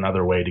yet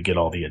another way to get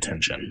all the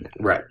attention.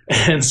 Right.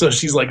 And so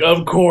she's like,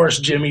 of course,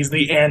 Jimmy's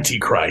the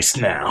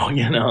Antichrist now,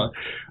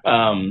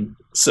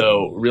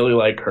 So really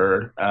like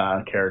her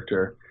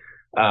character.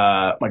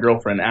 My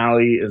girlfriend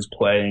Allie is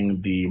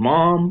playing the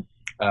mom.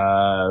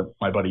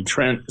 My buddy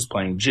Trent is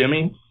playing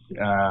Jimmy.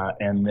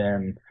 And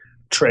then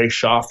Trey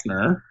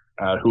Schaffner,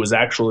 who is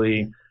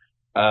actually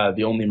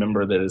the only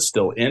member that is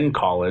still in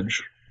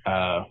college.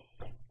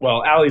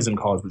 Well, Allie's in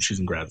college, but she's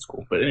in grad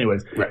school. But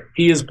anyways, right.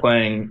 He is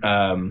playing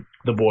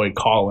the boy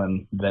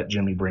Colin that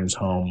Jimmy brings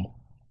home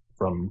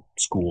from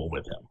school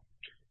with him.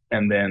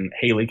 And then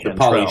Haley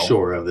Cantrell. The Pauly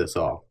Shore of this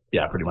all.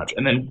 Yeah, pretty much.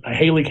 And then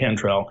Haley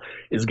Cantrell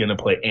is going to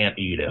play Aunt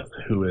Edith,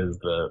 who is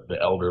the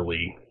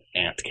elderly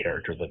aunt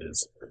character that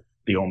is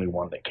the only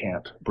one that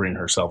can't bring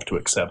herself to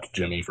accept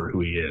Jimmy for who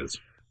he is.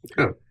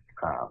 Oh.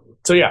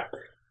 So, yeah,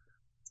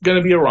 it's going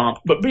to be a romp.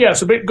 But yeah,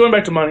 so going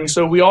back to money,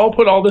 so we all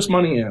put all this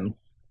money in.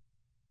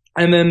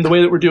 And then the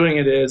way that we're doing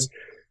it is,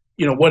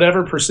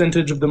 whatever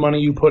percentage of the money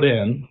you put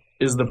in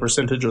is the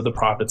percentage of the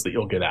profits that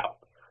you'll get out.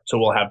 So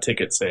we'll have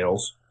ticket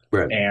sales.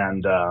 Right.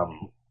 And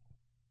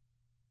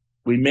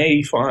we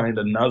may find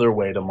another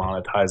way to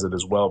monetize it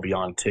as well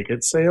beyond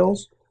ticket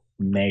sales.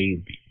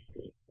 Maybe.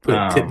 Put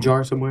a tip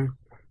jar somewhere?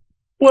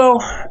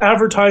 Well,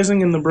 advertising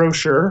in the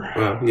brochure.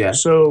 Yeah.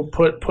 So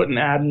put an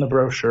ad in the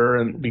brochure,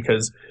 and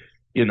because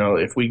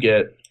if we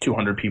get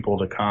 200 people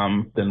to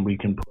come, then we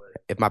can.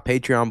 If my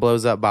Patreon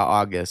blows up by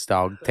August,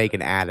 I'll take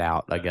an ad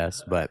out, I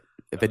guess. But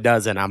if it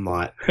doesn't, I'm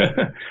not.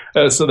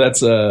 So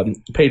that's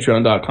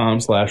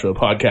patreon.com/a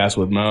podcast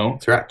with Mo.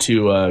 That's right.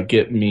 To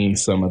get me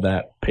some of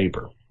that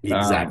paper.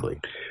 Exactly.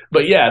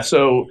 But yeah,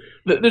 so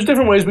there's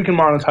different ways we can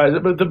monetize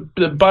it, but the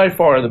by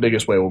far the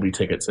biggest way will be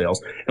ticket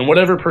sales. And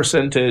whatever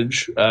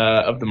percentage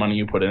of the money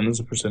you put in is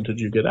a percentage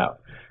you get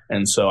out.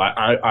 And so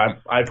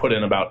I put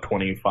in about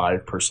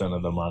 25%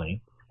 of the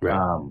money.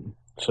 Right.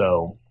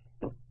 So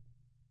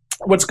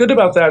what's good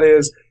about that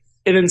is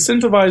it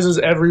incentivizes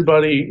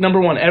everybody.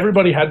 Number one,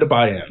 everybody had to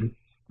buy in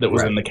that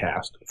was in the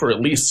cast for at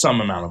least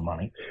some amount of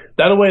money.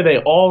 That way they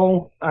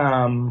all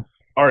are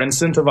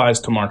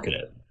incentivized to market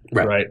it.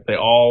 Right. They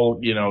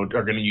all, are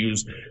going to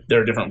use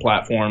their different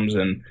platforms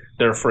and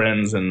their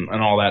friends and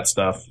all that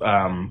stuff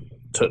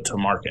to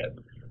market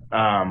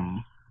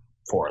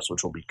for us,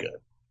 which will be good.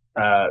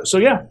 So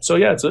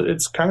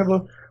it's kind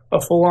of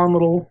a full on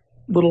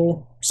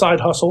little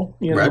side hustle,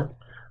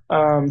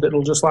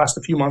 that'll just last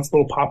a few months,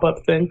 little pop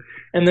up thing.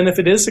 And then if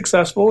it is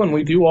successful and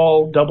we do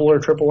all double or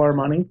triple our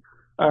money,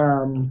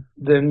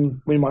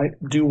 then we might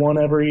do one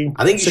every.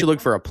 I think you should look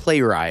for a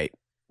playwright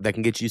that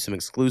can get you some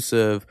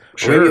exclusive,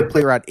 sure. Or maybe a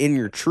playwright in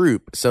your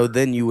troupe. So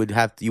then you wouldn't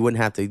have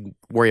to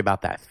worry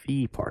about that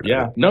fee part.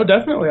 Yeah, of it. No,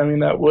 definitely. I mean,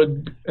 that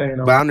would,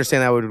 But I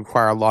understand that would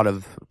require a lot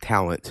of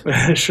talent.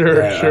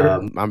 Sure.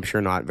 I'm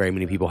sure not very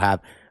many people have.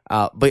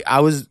 But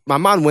my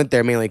mind went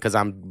there mainly because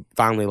I'm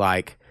finally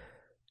like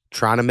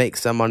trying to make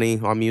some money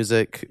on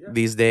music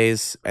these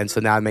days. And so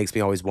now it makes me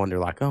always wonder,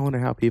 like, I wonder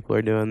how people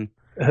are doing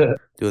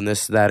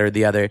this, that, or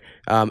the other.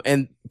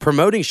 And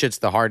promoting shit's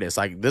the hardest.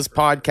 Like, this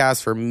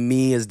podcast for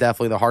me is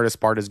definitely the hardest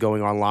part, is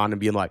going online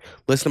and being like,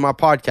 listen to my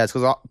podcast.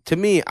 Because to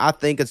me, I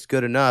think it's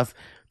good enough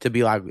to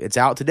be like, it's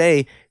out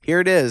today. Here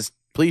it is.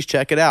 Please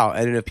check it out.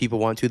 And if people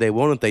want to, they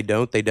won't. If they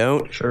don't, they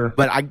don't. Sure.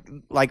 But I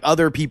like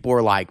other people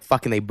are like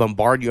fucking, they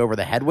bombard you over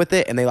the head with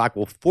it, and they like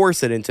will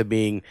force it into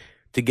being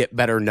to get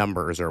better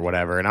numbers or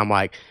whatever. And I'm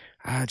like,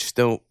 I just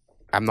don't.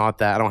 I'm not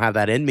that. I don't have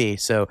that in me.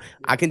 So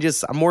I can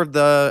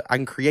I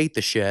can create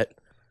the shit.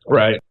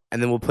 Right.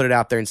 And then we'll put it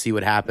out there and see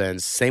what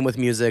happens. Same with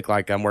music.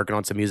 Like, I'm working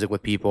on some music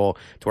with people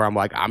to where I'm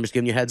like, I'm just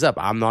giving you a heads up.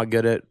 I'm not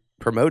good at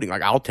promoting.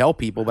 Like, I'll tell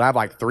people, but I have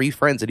like 3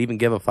 friends that even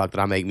give a fuck that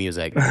I make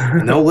music.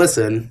 And they'll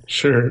listen.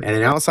 Sure. And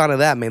then outside of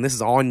that, man, this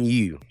is on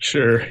you.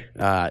 Sure.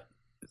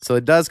 So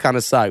it does kind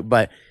of suck,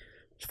 but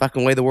it's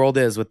fucking way the world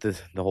is with the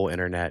whole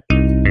internet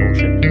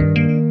bullshit.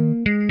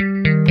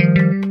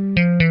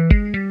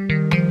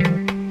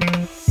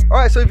 All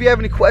right, so if you have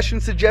any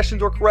questions,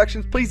 suggestions, or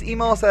corrections, please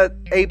email us at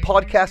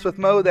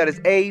apodcastwithmo. That is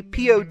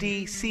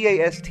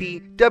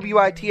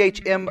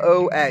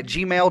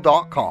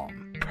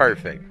apodcastwithmo@gmail.com.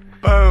 Perfect.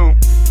 Boom.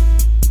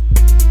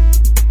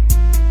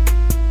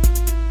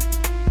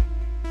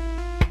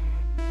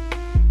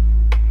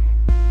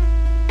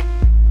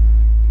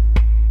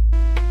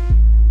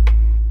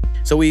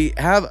 So we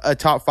have a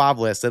top 5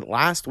 list. And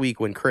last week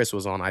when Chris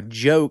was on, I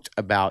joked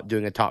about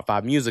doing a top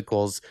 5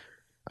 musicals.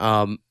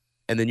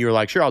 And then you were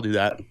like, sure, I'll do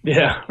that.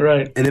 Yeah,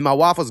 right. And then my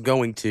wife was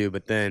going to,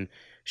 but then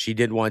she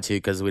didn't want to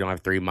because we don't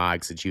have 3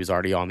 mics, and she was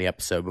already on the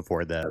episode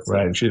before this.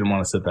 Right, and she didn't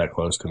want to sit that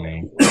close to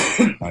me.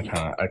 I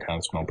kind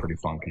of smell pretty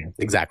funky.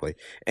 Exactly.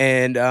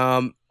 And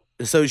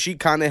so she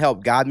kind of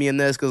helped guide me in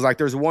this, because like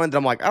there's one that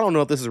I'm like, I don't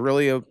know if this is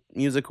really a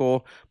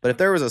musical, but if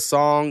there was a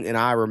song and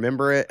I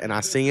remember it and I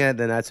sing it,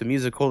 then that's a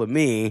musical to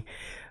me.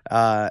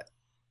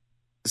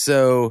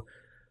 So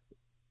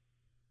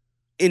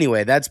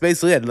anyway, that's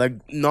basically it. Like,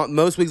 not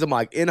most weeks I'm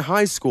like in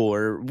high school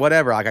or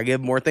whatever. Like, I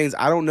give more things.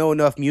 I don't know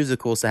enough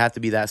musicals to have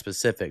to be that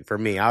specific for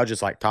me. I was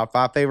just like, top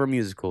 5 favorite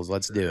musicals.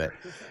 Let's do it.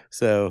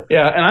 So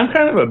yeah, and I'm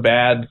kind of a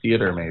bad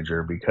theater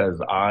major because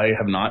I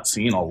have not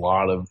seen a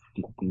lot of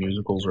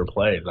musicals or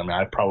plays. I mean,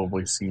 I've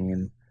probably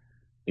seen,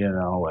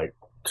 like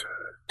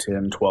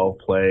 10, 12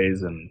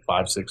 plays and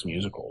 5, 6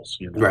 musicals.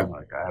 Right.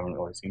 Like, I haven't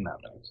really seen that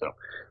many. So,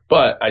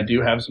 but I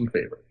do have some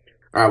favorites.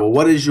 all right. Well,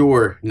 what is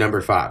your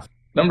number 5?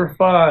 Number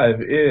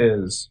 5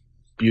 is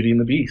Beauty and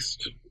the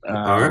Beast.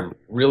 Right.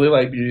 Really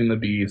like Beauty and the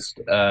Beast.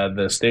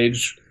 The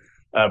stage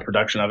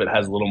production of it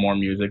has a little more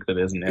music that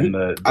isn't in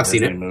the I've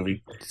seen Disney it.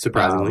 movie.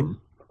 Surprisingly.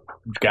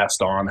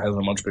 Gaston has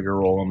a much bigger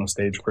role in the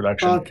stage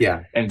production. Fuck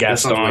yeah. And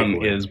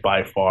Gaston is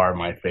by far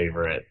my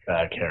favorite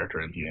character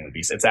in Beauty and the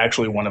Beast. It's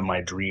actually one of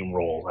my dream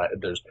roles.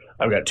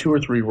 I've got 2 or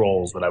 3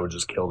 roles that I would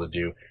just kill to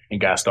do,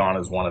 and Gaston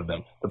is one of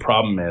them. The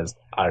problem is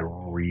I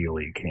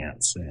really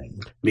can't sing.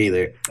 Me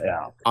either.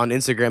 Yeah. On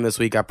Instagram this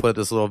week, I put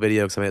this little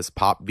video because I mean, it's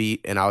pop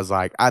beat, and I was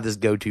like, I have this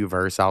go-to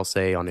verse I'll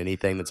say on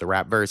anything that's a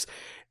rap verse,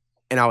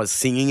 and I was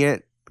singing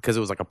it because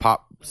it was like a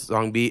pop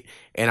song beat,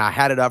 and I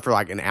had it up for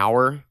like an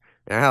hour.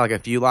 And I had like a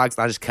few likes,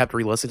 and I just kept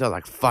re-listening to it. I was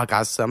like, fuck,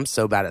 I'm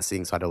so bad at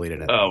singing, so I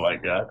deleted it. Oh, my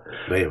God.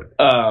 Man.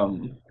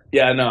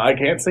 Yeah, no, I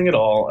can't sing at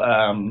all,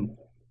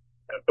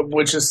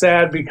 which is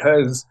sad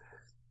because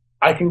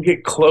I can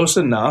get close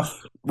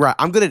enough. Right.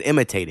 I'm good at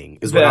imitating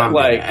is what I'm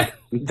good at.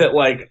 That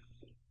like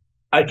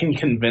I can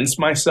convince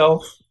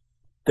myself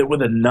that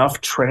with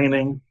enough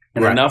training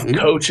and enough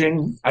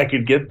coaching, I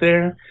could get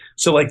there.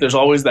 So like there's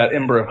always that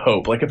ember of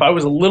hope. Like if I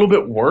was a little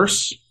bit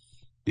worse,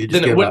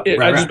 then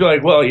I'd just be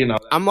like, well, you know.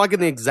 I'm like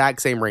in the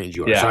exact same range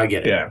you are, so I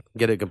get it. Yeah.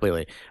 Get it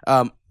completely.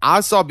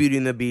 I saw Beauty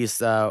and the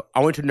Beast. I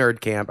went to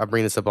nerd camp. I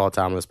bring this up all the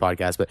time on this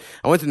podcast, but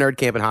I went to nerd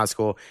camp in high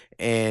school,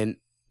 and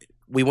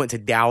we went to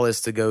Dallas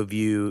to go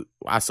view.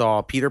 I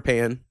saw Peter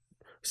Pan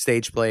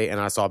stage play, and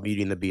I saw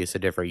Beauty and the Beast a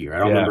different year. I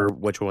don't remember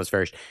which one was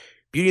first.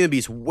 Beauty and the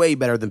Beast way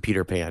better than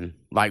Peter Pan,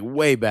 like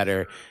way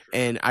better.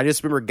 And I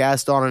just remember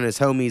Gaston and his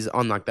homies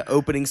on like the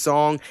opening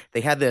song. They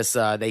had this.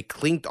 They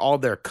clinked all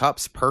their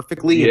cups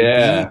perfectly.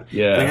 Yeah.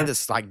 They had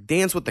this like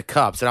dance with the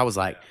cups, and I was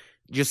like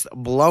just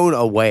blown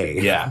away.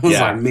 Yeah, I was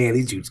like, man,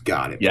 these dudes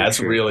got it. Yeah, it's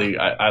really.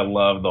 I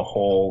love the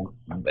whole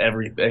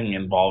everything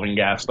involving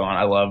Gaston.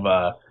 I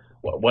love.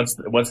 What's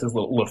his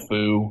little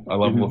LeFou? I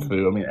love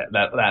LeFou. I mean,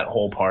 that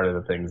whole part of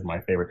the thing is my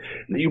favorite.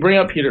 You bring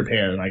up Peter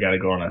Pan, and I got to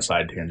go on a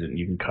side tangent, and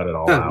you can cut it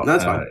all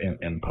out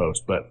in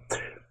post. But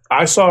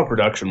I saw a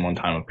production one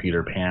time of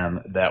Peter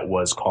Pan that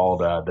was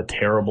called The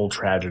Terrible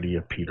Tragedy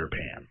of Peter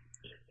Pan.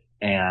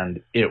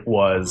 And it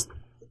was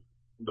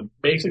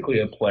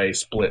basically a play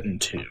split in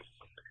two.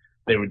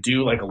 They would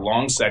do like a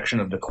long section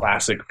of the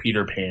classic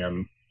Peter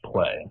Pan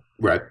play.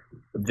 Right.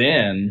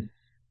 Then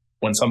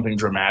when something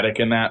dramatic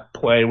in that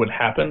play would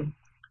happen,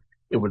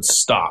 it would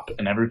stop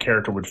and every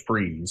character would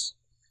freeze.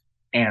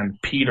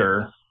 And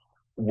Peter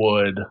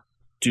would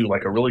do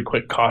like a really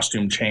quick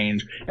costume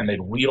change, and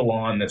they'd wheel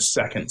on this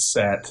second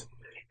set.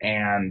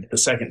 And the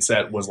second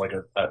set was like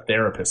a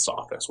therapist's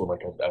office with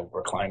like a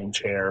reclining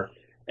chair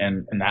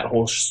and that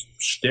whole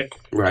shtick.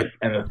 Right.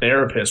 And the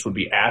therapist would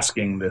be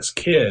asking this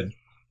kid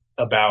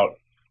about,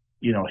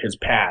 you know, his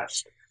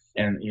past.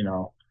 And, you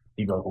know,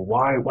 he'd go,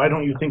 well, why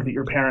don't you think that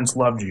your parents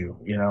loved you?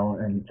 You know,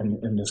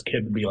 and this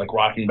kid would be like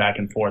rocking back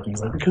and forth. And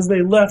he's like, because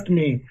they left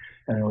me.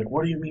 And they're like,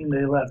 what do you mean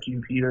they left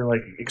you, Peter?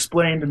 Like,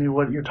 explain to me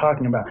what you're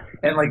talking about.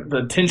 And like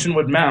the tension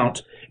would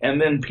mount,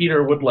 and then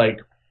Peter would like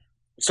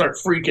start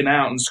freaking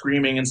out and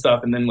screaming and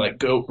stuff, and then like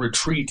go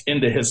retreat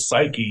into his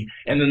psyche,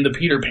 and then the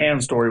Peter Pan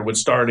story would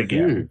start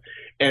again.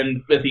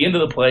 And at the end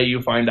of the play,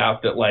 you find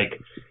out that like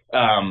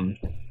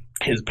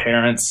his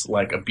parents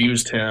like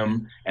abused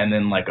him and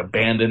then like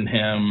abandoned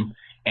him.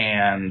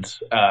 And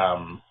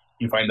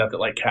you find out that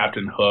like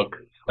Captain Hook,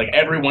 like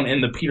everyone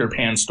in the Peter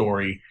Pan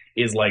story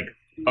is like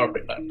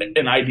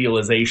an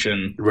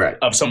idealization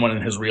of someone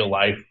in his real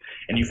life.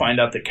 And you find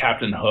out that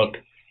Captain Hook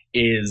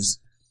is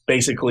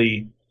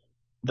basically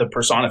the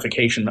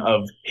personification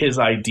of his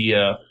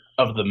idea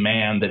of the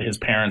man that his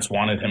parents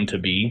wanted him to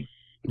be.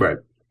 Right.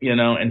 You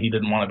know, and he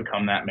didn't want to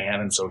become that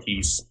man. And so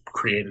he's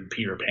created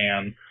Peter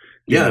Pan.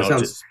 Yeah, that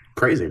sounds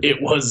crazy.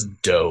 It was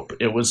dope.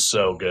 It was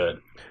so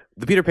good.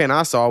 The Peter Pan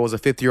I saw was a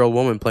 50-year-old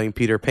woman playing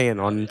Peter Pan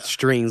on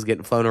strings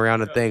getting flown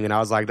around a thing, and I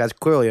was like, that's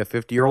clearly a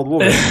 50-year-old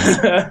woman.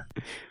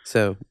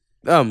 So,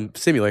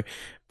 similar.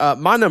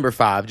 My number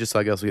 5, just so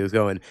I guess we was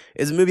going,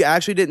 is a movie I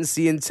actually didn't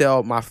see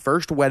until my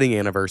first wedding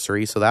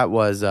anniversary, so that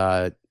was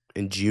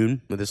in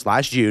June, this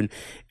last June,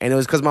 and it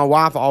was because my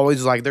wife always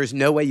was like, there's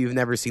no way you've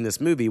never seen this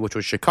movie, which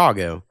was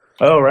Chicago.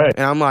 Oh, right.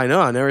 And I'm like,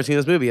 no, I've never seen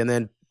this movie, and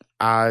then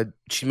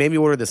she made me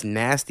order this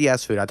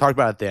nasty-ass food. I talked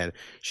about it then.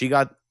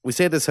 We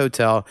stayed at this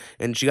hotel,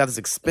 and she got this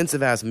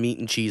expensive-ass meat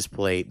and cheese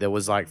plate that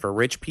was, like, for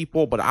rich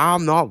people, but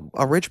I'm not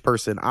a rich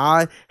person.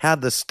 I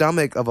had the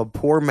stomach of a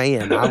poor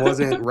man. I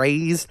wasn't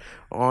raised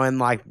on,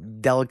 like,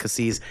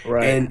 delicacies.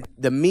 Right. And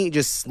the meat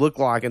just looked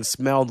like and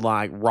smelled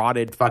like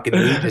rotted fucking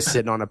meat just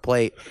sitting on a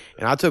plate.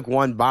 And I took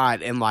one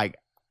bite, and, like,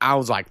 I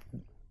was, like,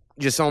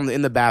 just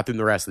in the bathroom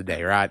the rest of the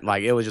day, right?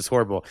 Like, it was just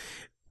horrible.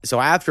 So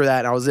after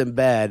that, I was in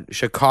bed.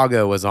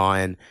 Chicago was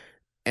on.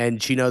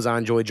 And she knows I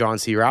enjoy John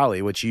C.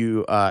 Reilly, which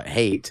you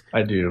hate.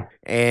 I do.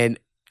 And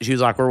she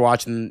was like, we're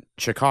watching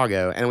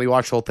Chicago. And we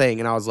watched the whole thing.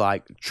 And I was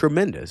like,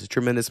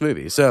 tremendous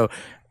movie. So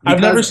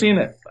I've never seen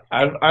it.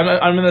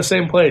 I'm in the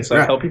same place.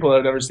 I tell people that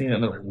I've never seen it,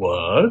 and they're like,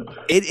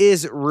 what? It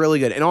is really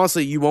good. And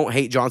honestly, you won't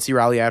hate John C.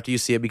 Reilly after you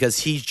see it because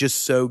he's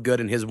just so good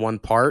in his one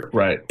part.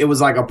 Right. It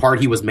was like a part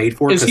he was made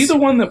for. Is he the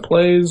one that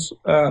plays,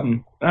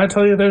 I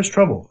tell you, there's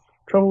trouble.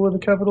 Trouble with a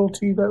capital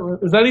T?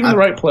 Is that even the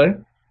right play?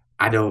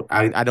 I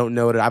don't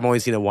know it. I've only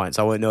seen it once.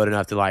 I wouldn't know it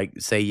enough to like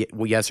say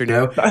yes or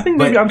no. I think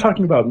maybe I'm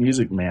talking about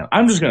Music Man.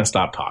 I'm just going to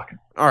stop talking.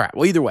 All right.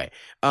 Well, either way.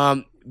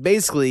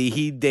 Basically,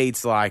 he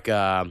dates like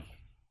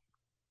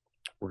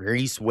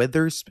Reese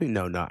Witherspoon.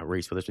 No, not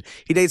Reese Witherspoon.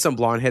 He dates some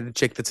blonde-headed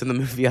chick that's in the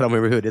movie. I don't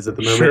remember who it is at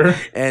the moment. Sure.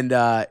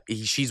 And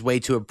she's way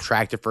too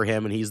attractive for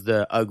him, and he's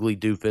the ugly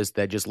doofus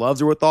that just loves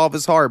her with all of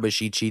his heart, but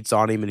she cheats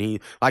on him, and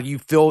he like you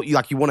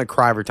want to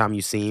cry every time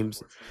you see him.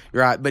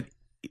 Right, but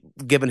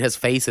given his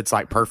face, it's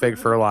like perfect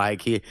for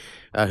like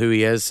who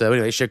he is. So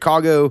anyway,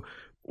 Chicago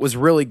was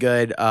really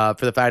good for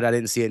the fact I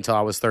didn't see it until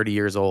I was 30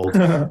 years old.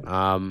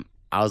 I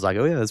was like,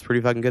 oh yeah, that's a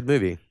pretty fucking good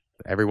movie.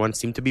 Everyone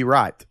seemed to be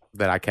right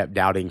that I kept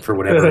doubting for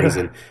whatever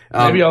reason.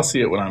 Maybe I'll see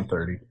it when I'm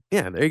 30.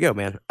 Yeah, there you go,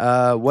 man.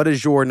 What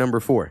is your number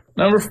 4?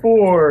 Number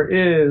 4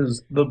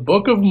 is The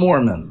Book of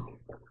Mormon,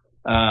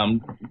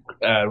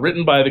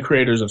 written by the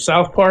creators of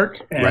South Park,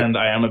 and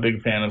I am a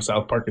big fan of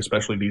South Park,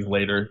 especially these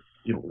later,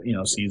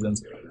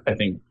 seasons. I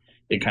think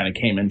it kind of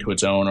came into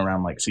its own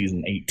around like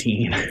season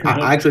 18.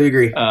 I actually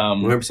agree.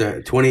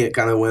 100%. 20, it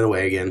kind of went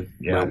away again.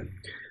 Yeah.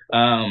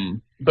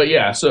 But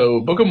yeah, so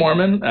Book of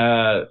Mormon,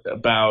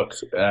 about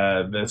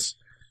this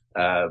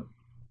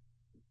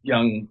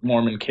young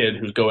Mormon kid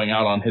who's going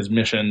out on his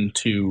mission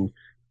to,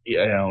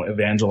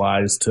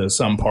 evangelize to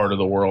some part of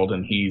the world,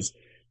 and he's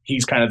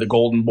kind of the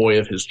golden boy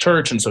of his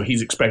church, and so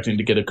he's expecting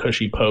to get a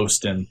cushy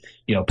post in,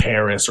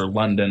 Paris or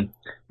London,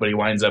 but he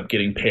winds up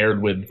getting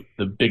paired with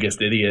the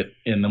biggest idiot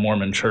in the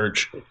Mormon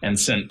church and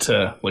sent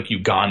to like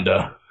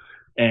Uganda,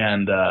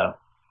 and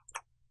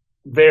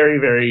very,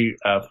 very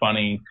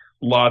funny.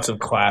 Lots of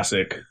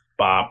classic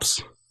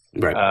bops,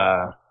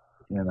 right?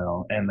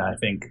 And I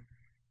think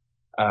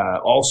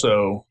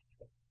also,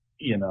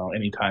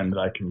 anytime that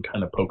I can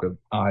kind of poke a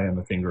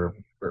finger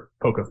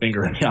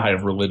in the eye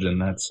of religion,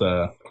 that's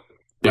a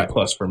big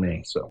plus for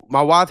me. So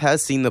my wife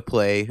has seen the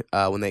play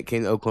when they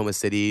came to Oklahoma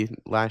City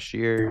last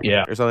year,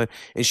 or something,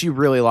 and she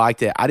really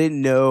liked it. I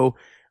didn't know.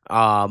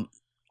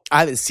 I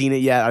haven't seen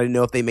it yet. I didn't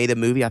know if they made a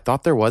movie. I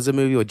thought there was a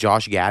movie with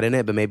Josh Gad in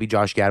it, but maybe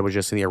Josh Gad was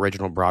just in the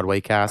original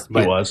Broadway cast.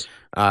 But, he was.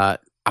 I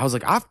was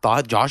like, I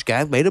thought Josh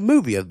Gad made a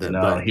movie of them.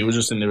 No, he was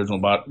just in the original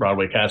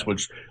Broadway cast,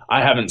 which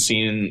I haven't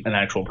seen an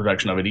actual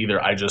production of it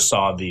either. I just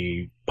saw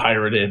the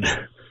pirated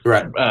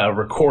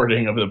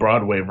recording of the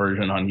Broadway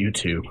version on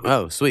YouTube.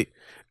 Oh, sweet.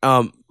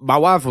 My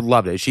wife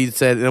loved it. She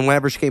said, and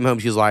whenever she came home,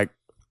 she's like,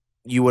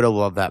 you would have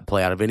loved that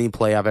play. Out of any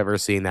play I've ever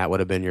seen, that would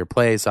have been your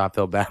play. So I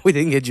feel bad we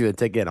didn't get you a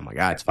ticket. I'm like,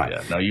 it's fine.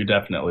 Yeah, no, you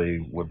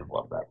definitely would have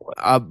loved that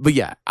play. But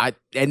yeah,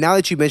 and now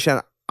that you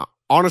mention,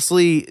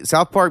 honestly,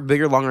 South Park,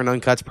 Bigger, Longer, and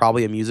Uncut's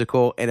probably a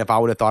musical. And if I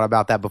would have thought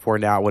about that before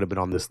now, it would have been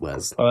on this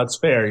list. Oh, that's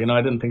fair.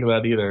 I didn't think of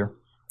that either.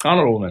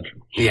 Honorable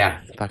mention.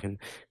 Yeah, fucking.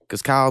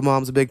 Because Kyle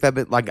Mom's a big fan,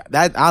 but like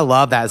that, I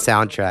love that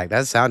soundtrack.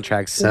 That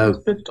soundtrack's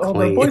so all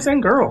the boys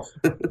and girls.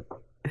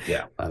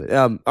 Yeah.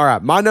 All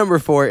right. My number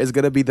 4 is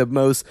going to be the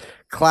most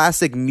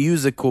classic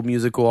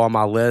musical on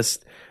my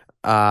list.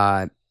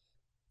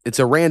 It's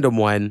a random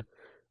one.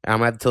 I'm going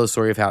to have to tell the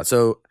story of how.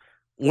 So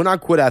when I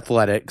quit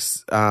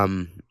athletics, not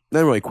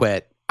really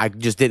quit. I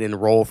just didn't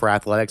enroll for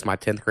athletics my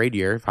 10th grade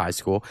year of high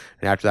school.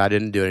 And after that, I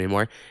didn't do it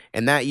anymore.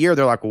 And that year,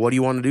 they're like, well, what do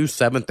you want to do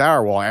 7th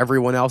hour? Well,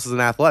 everyone else is in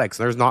athletics.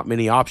 There's not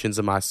many options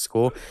in my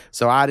school.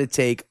 So I had to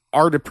take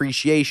art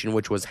appreciation,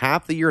 which was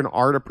half the year in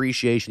art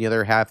appreciation, the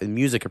other half in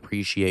music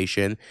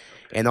appreciation.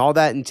 And all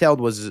that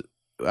entailed was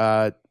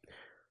art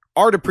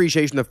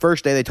appreciation. The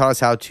first day, they taught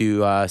us how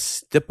to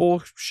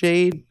stipple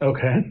shade.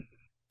 Okay.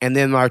 And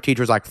then our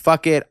teacher was like,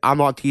 fuck it, I'm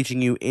not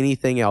teaching you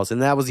anything else.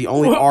 And that was the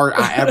only art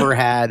I ever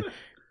had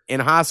in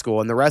high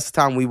school. And the rest of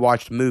the time we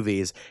watched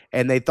movies.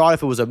 And they thought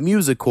if it was a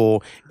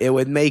musical, it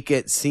would make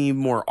it seem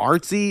more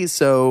artsy.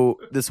 So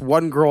this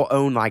one girl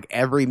owned like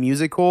every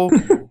musical.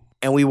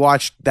 And we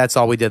watched, that's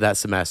all we did that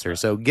semester.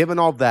 So given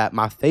all that,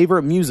 my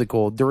favorite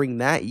musical during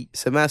that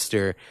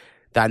semester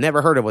that I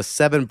never heard of was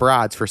Seven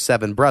Brides for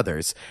Seven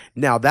Brothers.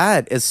 Now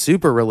that is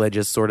super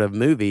religious sort of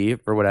movie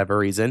for whatever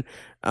reason.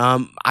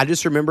 I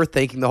just remember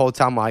thinking the whole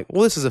time like,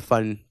 well, this is a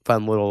fun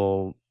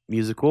little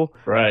musical.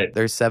 Right.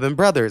 There's 7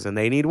 brothers and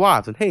they need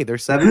wives. And hey,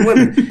 there's 7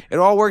 women. It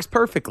all works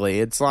perfectly.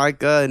 It's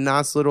like a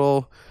nice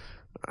little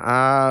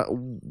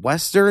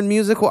Western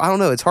musical. I don't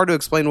know. It's hard to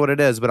explain what it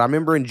is, but I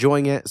remember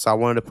enjoying it. So I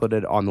wanted to put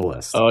it on the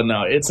list. Oh,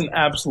 no. It's an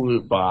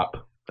absolute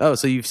bop. Oh,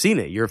 so you've seen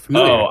it. You're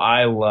familiar. Oh,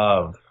 I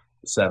love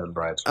Seven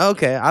Brides.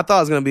 Okay. I thought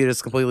it was going to be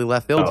just completely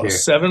left field here.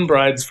 Seven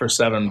Brides for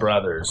Seven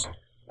Brothers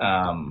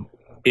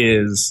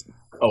is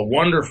a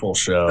wonderful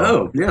show.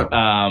 Oh,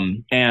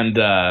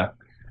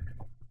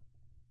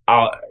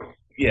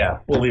 yeah.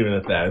 We'll leave it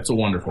at that. It's a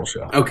wonderful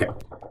show. Okay.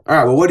 All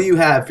right. Well, what do you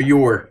have for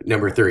your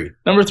number 3?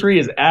 Number 3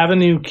 is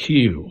Avenue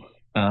Q.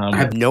 I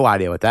have no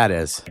idea what that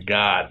is.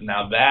 God,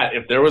 now that,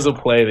 if there was a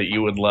play that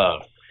you would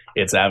love,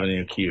 it's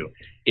Avenue Q.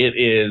 It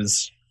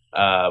is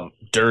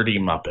Dirty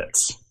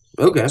Muppets.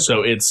 Okay.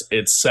 So it's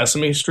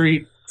Sesame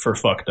Street for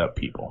fucked up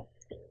people.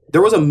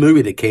 There was a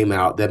movie that came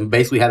out that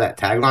basically had that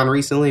tagline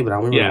recently, but I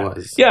don't remember what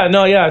it was.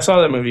 I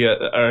saw that movie.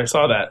 I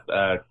saw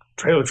that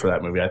trailer for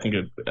that movie. I think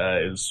it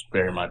is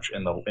very much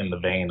in the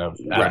vein of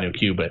Avenue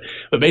Q. But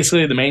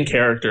basically, the main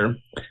character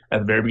at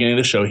the very beginning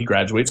of the show, he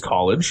graduates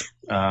college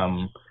with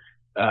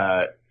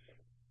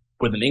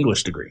an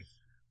English degree,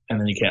 and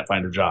then he can't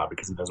find a job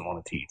because he doesn't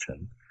want to teach.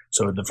 And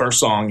so the first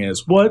song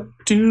is "What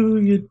do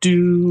you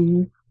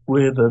do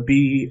with a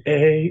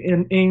BA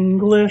in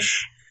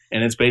English?"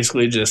 And it's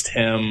basically just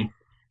him.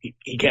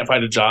 He can't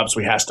find a job, so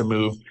he has to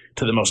move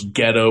to the most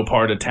ghetto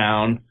part of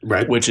town,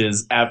 which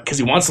is because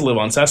he wants to live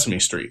on Sesame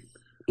Street.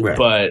 Right.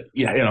 But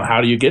how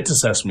do you get to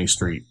Sesame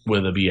Street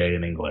with a BA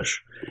in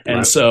English?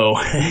 And so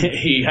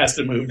he has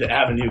to move to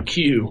Avenue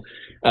Q,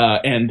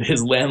 and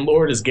his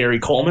landlord is Gary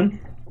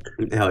Coleman,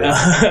 Hell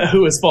yeah.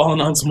 who has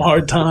fallen on some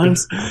hard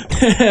times,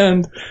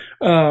 and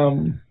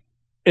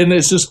and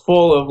it's just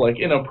full of like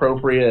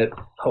inappropriate,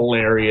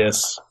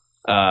 hilarious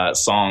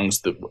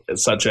songs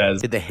such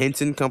as. Did the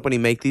Henson Company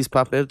make these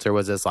puppets, or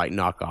was this like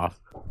knockoff?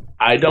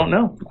 I don't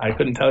know. I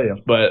couldn't tell you,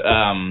 but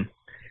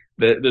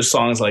there's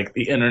songs like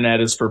 "The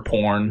Internet is for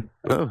Porn."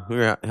 Oh,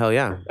 yeah, hell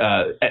yeah!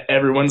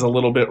 Everyone's a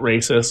little bit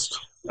racist.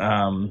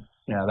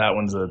 Yeah, that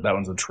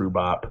one's a true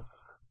bop.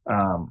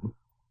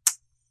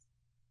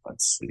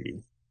 Let's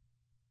see.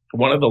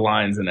 One of the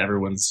lines in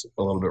Everyone's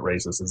a Little Bit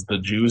Racist is, "The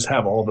Jews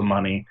have all the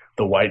money,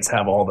 the whites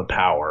have all the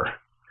power."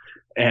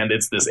 And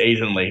it's this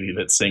Asian lady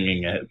that's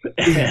singing it.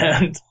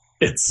 And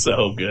it's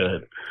so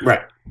good.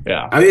 Right.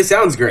 Yeah. I mean, it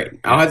sounds great.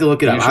 I'll have to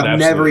look it up. I've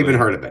never even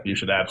heard of it. You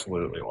should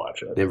absolutely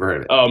watch it. Never heard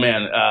of it. Oh,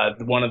 man.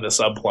 One of the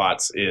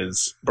subplots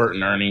is Bert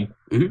and Ernie.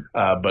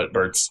 Mm-hmm. But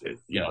Bert's,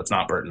 it's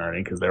not Bert and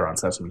Ernie because they're on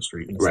Sesame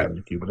Street in right.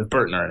 72, but it's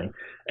Bert and Ernie.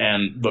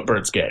 But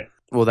Bert's gay.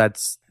 Well,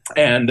 that's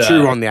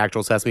true on the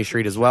actual Sesame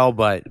Street as well,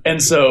 but...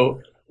 And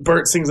so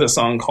Bert sings a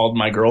song called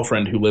 "My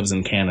Girlfriend Who Lives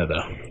in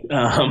Canada."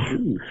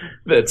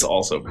 That's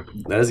also...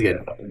 That is good.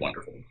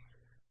 Wonderful.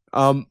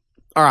 All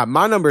right,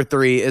 my number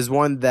 3 is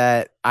one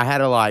that I had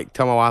to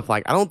tell my wife,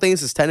 I don't think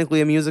this is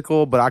technically a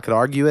musical, but I could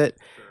argue it.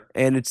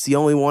 And it's the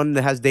only one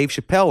that has Dave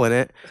Chappelle in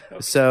it.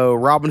 So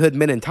Robin Hood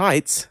Men in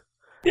Tights.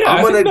 Yeah,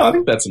 I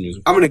think that's a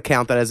musical. I'm going to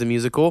count that as a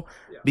musical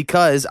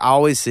because I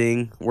always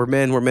sing, we're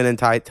men in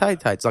tights.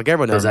 Like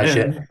everyone knows that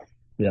shit.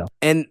 Yeah.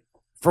 And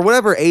for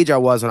whatever age I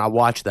was when I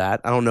watched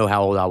that, I don't know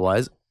how old I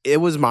was, it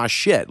was my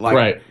shit.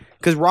 Right.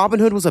 Because Robin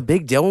Hood was a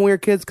big deal when we were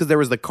kids because there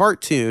was the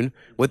cartoon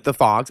with the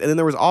fox, and then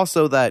there was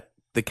also the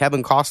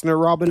Kevin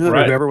Costner Robin Hood,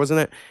 or whoever was in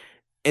it.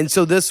 And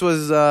so this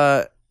was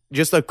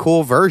just a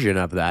cool version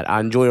of that. I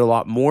enjoyed it a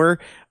lot more.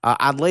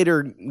 I'd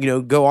later,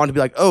 go on to be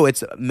like, oh,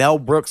 it's Mel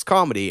Brooks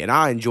comedy, and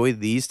I enjoyed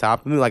these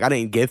type of movies. I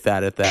didn't get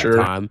that at that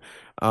time.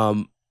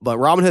 But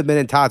Robin Hood Men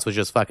in Tights was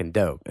just fucking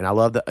dope. And I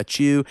love the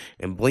Achoo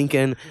and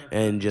Blinken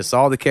and just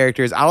all the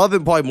characters. I love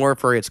it probably more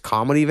for its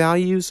comedy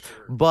values,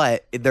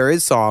 but there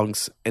is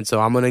songs, and so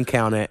I'm going to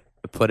count it,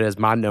 put it as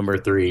my number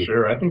 3.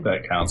 Sure, I think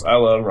that counts. I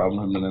love Robin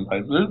Hood Men in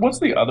Tights.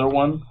 What's the other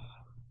one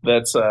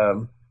that's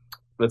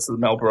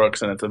Mel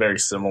Brooks, and it's a very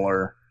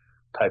similar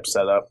type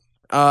setup?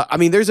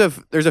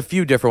 There's a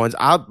few different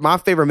ones. My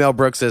favorite Mel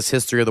Brooks is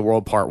History of the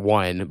World Part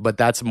 1, but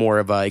that's more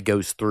of it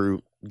goes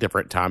through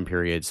different time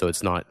periods, so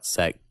it's not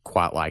set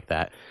quite like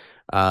that.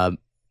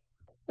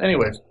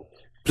 Anyways.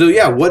 So,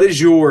 yeah, what is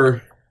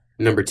your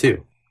number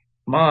 2?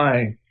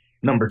 My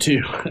number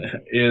 2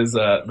 is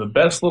The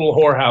Best Little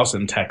Whorehouse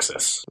in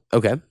Texas.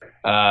 Okay.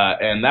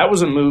 And that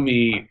was a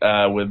movie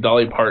with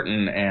Dolly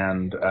Parton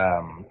and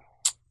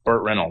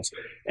Burt Reynolds,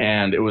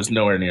 and it was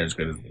nowhere near as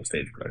good as the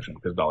stage production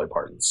because Dolly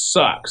Parton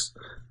sucks.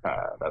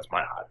 That's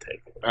my hot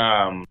take.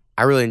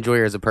 I really enjoy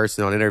her as a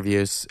person on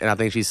interviews, and I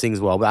think she sings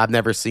well, but I've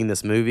never seen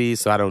this movie,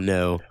 so I don't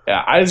know.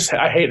 Yeah,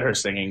 I hate her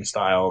singing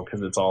style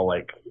because it's all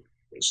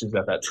she's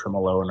got that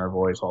tremolo in her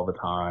voice all the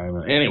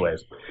time.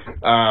 Anyways,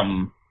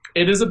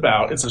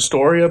 it's a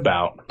story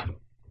about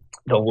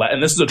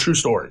and this is a true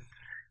story,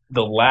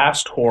 the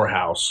last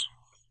whorehouse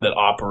that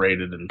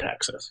operated in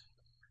Texas,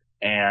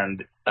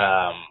 and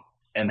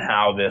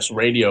how this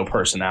radio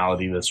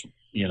personality, this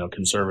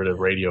conservative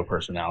radio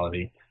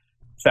personality,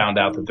 found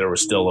out that there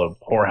was still a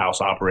whorehouse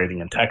operating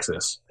in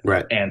Texas,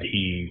 right? And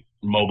he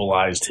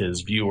mobilized his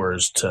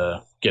viewers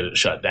to get it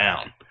shut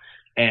down.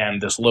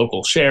 And this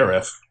local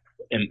sheriff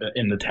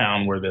in the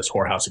town where this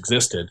whorehouse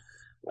existed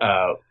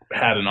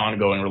had an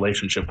ongoing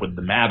relationship with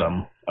the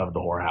madam of the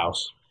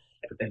whorehouse,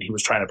 and he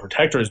was trying to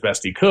protect her as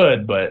best he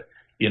could, but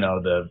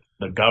the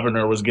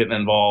governor was getting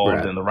involved,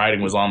 right, and the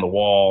writing was on the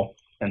wall,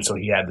 and so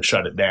he had to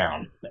shut it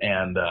down.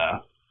 And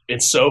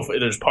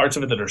there's parts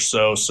of it that are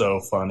so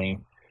funny.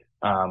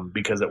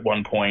 Because at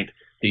one point,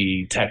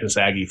 the Texas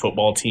Aggie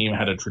football team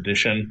had a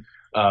tradition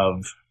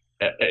of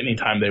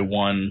anytime they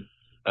won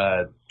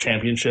a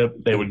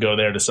championship, they would go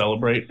there to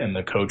celebrate, and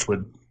the coach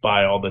would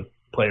buy all the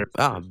players.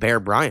 Bear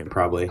Bryant,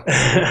 probably.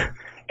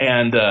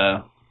 And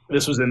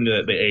this was in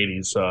the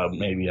 80s, so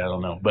maybe, I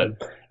don't know.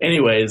 But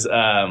anyways,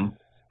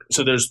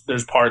 so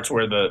there's parts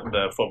where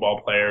the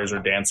football players are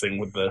dancing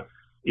with the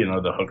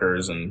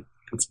hookers, and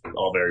it's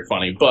all very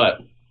funny. But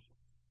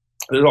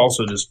there's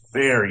also just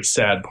very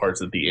sad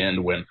parts at the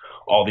end when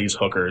all these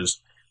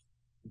hookers,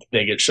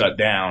 they get shut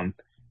down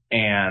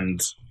and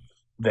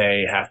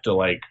they have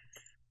to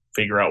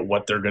figure out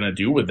what they're going to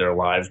do with their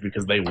lives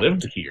because they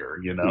lived here,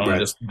 Right.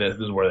 This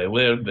is where they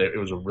lived. It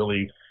was a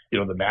really,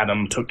 the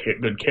madam took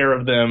good care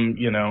of them,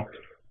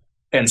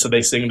 and so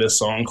they sing this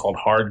song called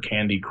Hard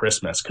Candy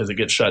Christmas because it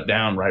gets shut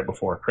down right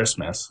before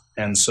Christmas.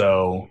 And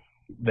so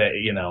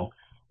they,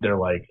 they're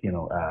like,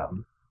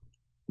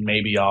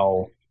 maybe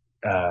I'll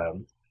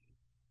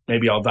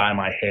dye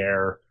my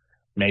hair.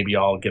 Maybe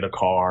I'll get a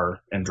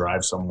car and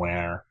drive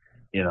somewhere.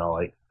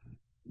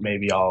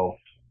 Maybe I'll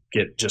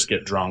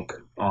get drunk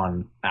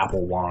on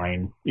apple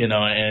wine.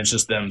 And it's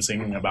just them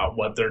singing about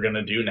what they're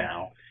gonna do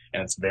now,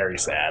 and it's very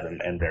sad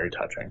and very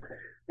touching.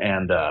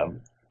 And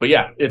but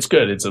yeah, it's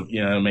good. It's a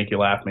make you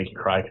laugh, make you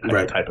cry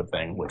right. type of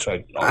thing, which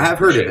I have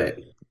heard of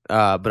it,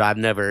 but I've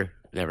never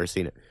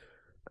seen it.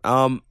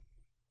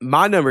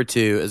 My number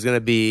 2 is going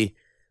to be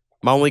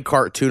my only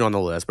cartoon on the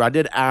list, but I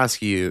did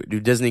ask you, do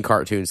Disney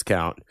cartoons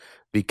count?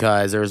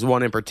 Because there's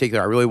one in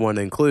particular I really wanted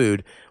to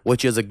include,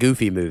 which is a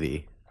Goofy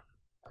movie.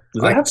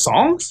 Does that have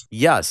songs?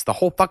 Yes, the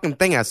whole fucking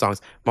thing has songs.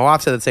 My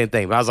wife said the same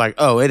thing, but I was like,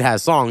 oh, it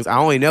has songs. I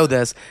only know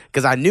this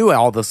because I knew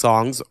all the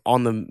songs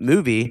on the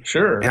movie.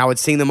 Sure. And I would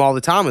sing them all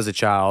the time as a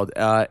child.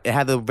 It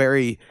had the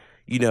very,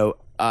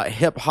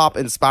 hip-hop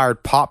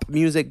inspired pop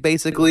music,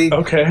 basically.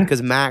 Okay.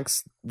 Because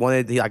Max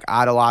he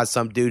idolized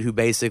some dude who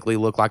basically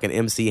looked like an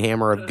MC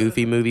Hammer of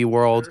Goofy movie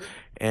world.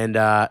 And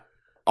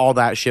all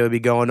that shit would be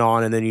going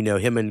on, and then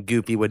him and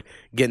Goofy would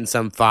get in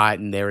some fight,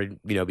 and they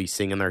would be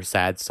singing their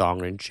sad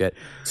song and shit.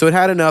 So it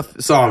had enough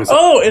songs.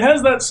 Oh, it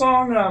has that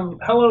song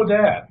 "Hello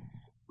Dad,"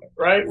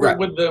 right?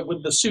 With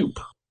the soup.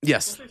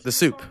 Yes, the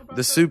soup.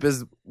 The soup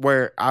is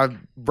where I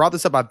brought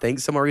this up. I think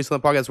somewhere recently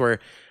on the podcast where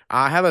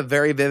I have a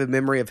very vivid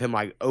memory of him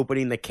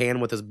opening the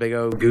can with his big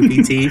old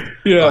Goofy teeth,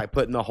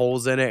 putting the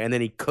holes in it, and then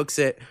he cooks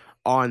it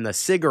on the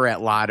cigarette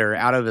lighter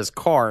out of his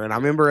car. And I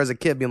remember as a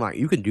kid being like,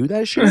 you can do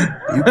that shit?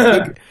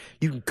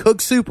 You can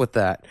cook soup with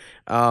that.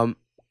 I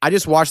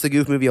just watched the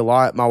Goofy movie a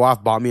lot. My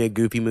wife bought me a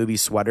Goofy movie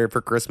sweater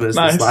for Christmas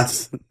this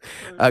last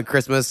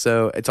Christmas,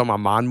 so it's on my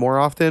mind more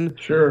often.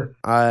 Sure.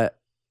 A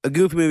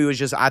Goofy movie was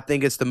just, I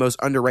think it's the most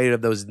underrated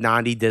of those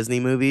 90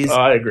 Disney movies. Oh,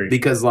 I agree.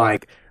 Because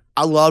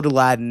I loved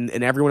Aladdin,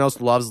 and everyone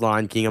else loves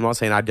Lion King. I'm not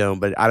saying I don't,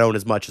 but I don't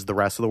as much as the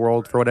rest of the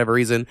world for whatever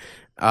reason.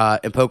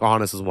 And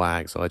Pocahontas is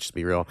whack, so let's just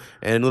be real.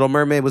 And Little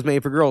Mermaid was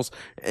made for girls.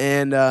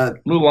 And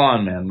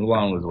Mulan, man.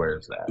 Mulan was where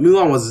it's at.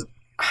 Mulan was...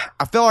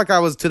 I felt like I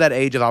was to that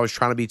age of I was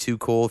trying to be too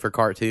cool for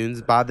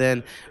cartoons by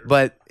then.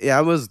 But, yeah,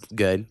 it was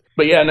good.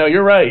 But, yeah, no,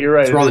 you're right. You're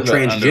right. That's where all the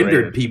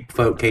transgendered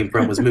folk came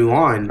from was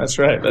Mulan. That's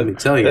right. Let me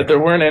tell you. That there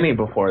weren't any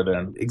before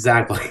then.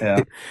 Exactly.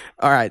 Yeah.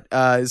 All right.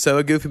 So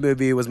a Goofy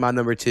movie was my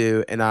number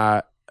 2, and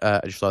I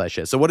just love that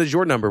shit. So what is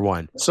your number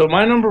 1? So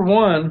my number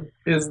 1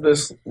 is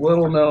this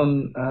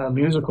little-known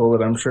musical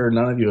that I'm sure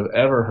none of you have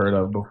ever heard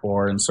of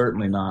before, and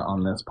certainly not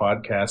on this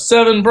podcast.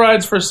 7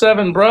 Brides for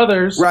 7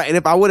 Brothers. Right, and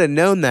if I would have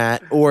known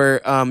that,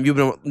 or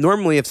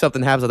normally if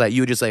something happens like that,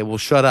 you would just say, well,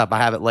 shut up, I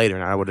have it later,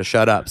 and I would have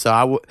shut up.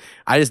 So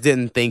I just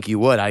didn't think you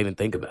would. I even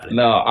think about it.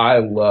 No, I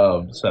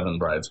love 7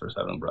 Brides for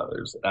 7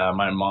 Brothers.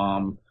 My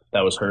mom,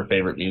 that was her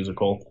favorite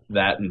musical,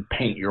 that and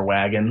Paint Your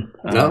Wagon.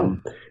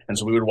 And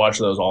so we would watch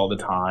those all the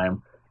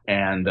time.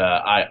 And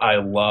I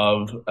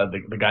love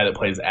the guy that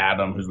plays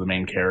Adam, who's the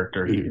main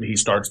character. He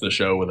starts the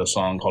show with a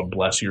song called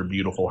 "Bless Your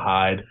Beautiful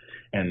Hide,"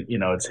 and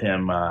it's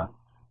him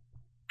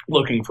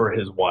looking for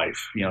his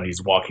wife.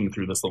 He's walking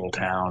through this little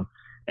town,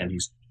 and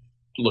he's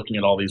looking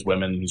at all these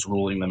women. And he's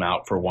ruling them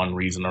out for one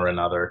reason or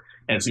another,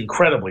 and it's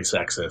incredibly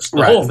sexist.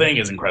 The whole thing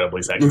is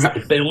incredibly sexist.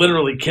 Right. They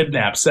literally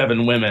kidnap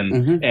 7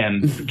 women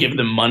and give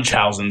them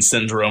Munchausen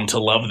syndrome to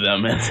love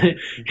them.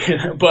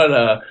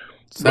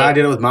 So I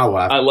did it with my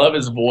wife. I love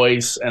his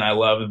voice, and I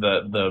love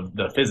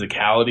the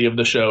physicality of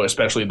the show,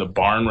 especially the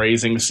barn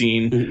raising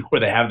scene where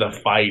they have the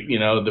fight,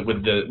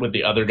 with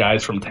the other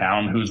guys from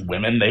town whose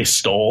women they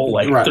stole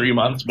 3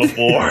 months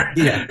before.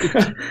 Yeah,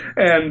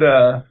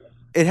 and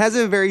it has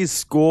a very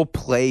school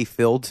play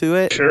feel to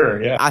it.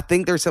 Sure, yeah. I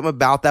think there's something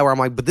about that where I'm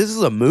like, but this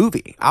is a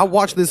movie. I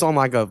watched this on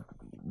a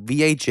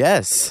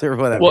VHS or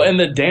whatever. Well, and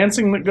the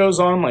dancing that goes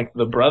on,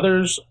 the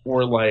brothers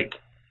were like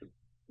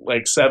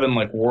 7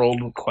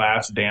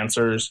 world-class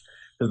dancers,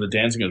 because the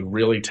dancing is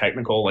really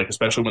technical,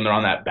 especially when they're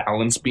on that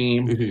balance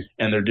beam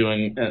and they're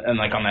doing and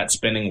on that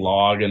spinning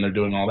log, and they're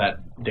doing all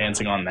that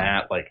dancing on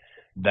that.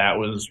 That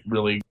was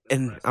really.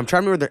 And I'm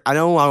trying to remember I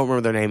don't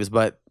remember their names,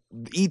 but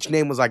each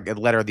name was a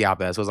letter of the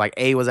alphabet. So it was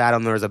A was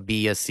Adam, there was a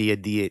B, a C, a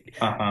D,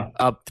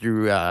 up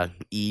through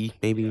E,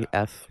 maybe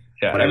F.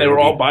 Yeah, and they were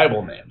all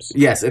Bible names.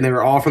 Yes, and they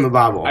were all from the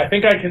Bible. I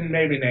think I can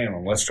maybe name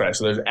them. Let's try.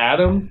 So there's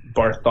Adam,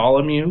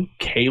 Bartholomew,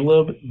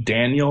 Caleb,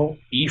 Daniel,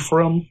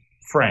 Ephraim,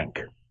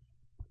 Frank.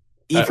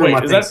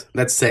 Ephraim,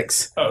 that's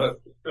 6. Oh,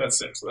 that's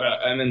 6.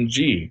 And then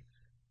G.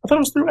 I thought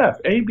it was through F.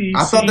 A, B,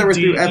 I C, thought there was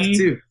D, through F E,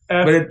 too.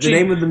 F, but G, the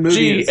name of the movie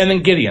G, is... and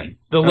then Gideon.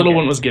 The little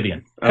one was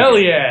Gideon. Okay. Hell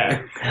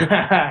yeah.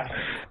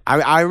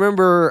 I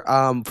remember,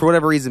 for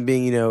whatever reason,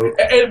 being,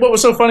 what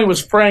was so funny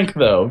was Frank,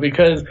 though,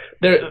 because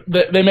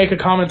they make a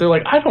comment. They're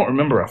like, I don't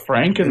remember a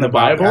Frank in the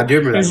Bible. I do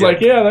remember He's like,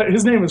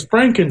 his name is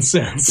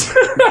Frankincense.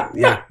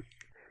 Yeah.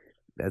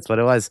 That's what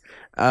it was.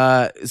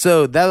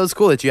 So that was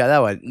cool that you had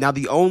that one. Now,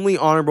 the only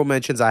honorable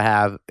mentions I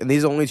have, and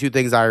these are the only 2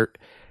 things I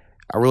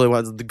really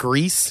want, the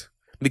Grease,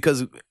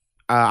 because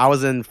I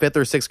was in 5th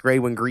or 6th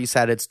grade when Grease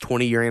had its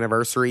 20-year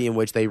anniversary, in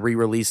which they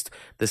re-released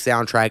the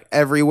soundtrack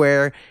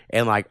everywhere,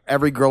 and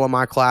every girl in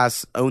my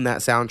class owned that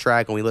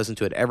soundtrack, and we listened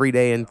to it every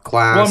day in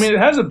class. Well, I mean, it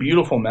has a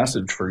beautiful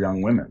message for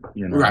young women.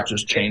 Right.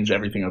 Just change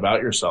everything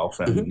about yourself,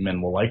 and men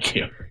will like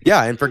you.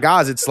 Yeah, and for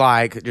guys, it's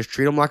just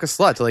treat them like a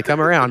slut till they come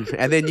around,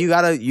 and then you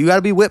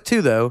gotta be whipped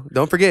too, though.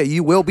 Don't forget,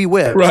 you will be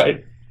whipped.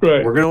 Right.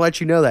 We're gonna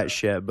let you know that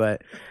shit,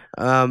 but.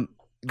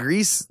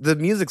 Grease, the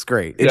music's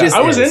great.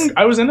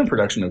 I was in the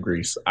production of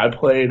Grease. I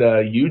played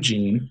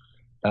Eugene,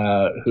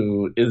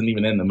 who isn't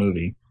even in the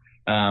movie.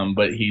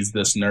 but he's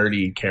this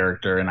nerdy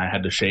character, and I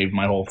had to shave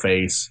my whole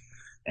face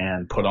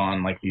and put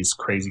on like these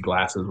crazy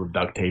glasses with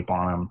duct tape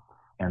on them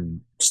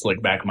and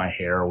slick back my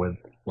hair with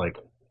like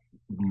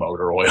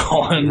motor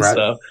oil and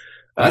stuff.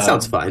 That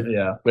sounds fun.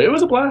 Yeah, but it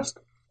was a blast.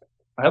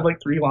 I had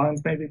like 3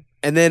 lines maybe.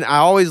 And then I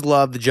always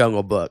loved the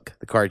Jungle Book,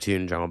 the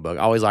cartoon Jungle Book.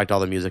 I always liked all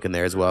the music in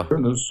there as well.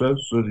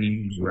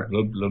 Necessities.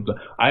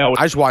 I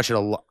just watched it a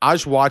lot. I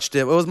just watched it.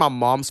 It was my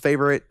mom's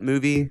favorite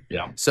movie.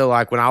 Yeah. So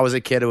like when I was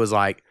a kid, it was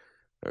like,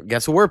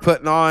 guess what we're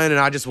putting on? And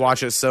I just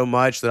watched it so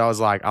much that I was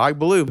like, I like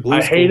Baloo.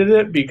 I hated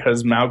it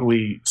because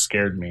Mowgli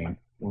scared me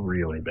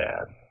really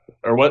bad.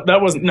 Or what?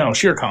 That wasn't. No,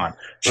 Shere Khan.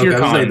 Shere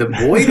Khan. The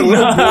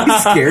little boy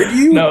scared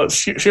you? No,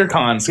 Shere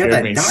Khan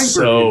scared me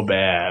so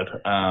bad.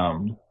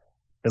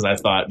 Because I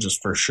thought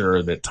just for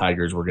sure that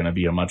tigers were going to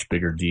be a much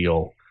bigger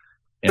deal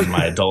in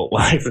my adult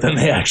life than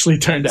they actually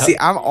turned out. See,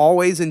 I've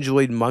always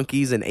enjoyed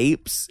monkeys and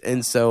apes,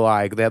 and so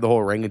like they had the whole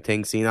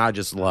orangutan scene. I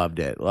just loved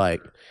it,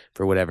 like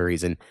for whatever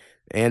reason.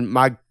 And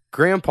my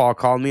grandpa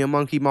called me a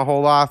monkey my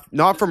whole life,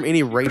 not from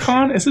any racial.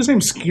 Khan? Is his name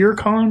Shere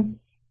Khan?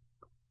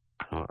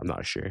 Oh, I'm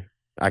not sure.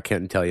 I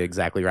couldn't tell you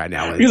exactly right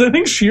now. Because I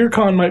think Shere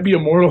Khan might be a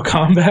Mortal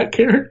Kombat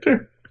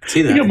character.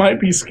 See that? I think it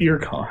might be Shere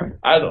Khan.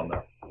 I don't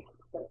know.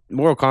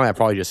 Mortal Kombat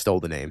probably just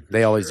stole the name.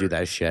 They always do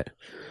that shit.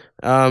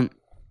 All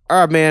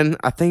right, man.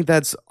 I think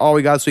that's all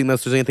we got this week.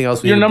 Unless there's anything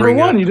else we You're need to number bring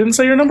one. up. You didn't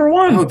say you're number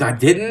one. Oh, I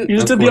didn't? You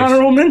just did the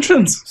honorable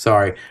mentions.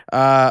 Sorry.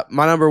 My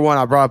number one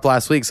I brought up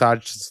last week, so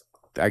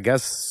I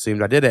guess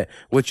assumed I did it,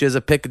 which is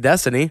a Pick of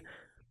Destiny.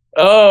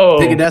 Oh.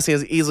 Pick of Destiny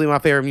is easily my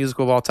favorite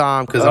musical of all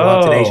time because I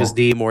love Tenacious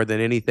D more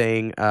than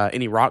anything,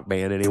 any rock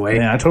band anyway.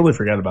 Yeah, I totally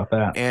forgot about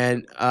that.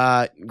 And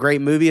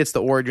great movie. It's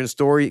the origin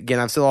story. Again,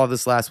 I've said all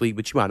this last week,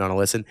 but you might not want to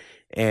listen.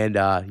 And,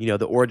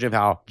 the origin of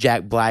how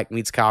Jack Black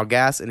meets Kyle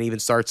Gass, and it even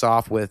starts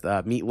off with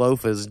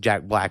Meatloaf as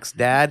Jack Black's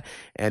dad.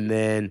 And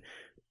then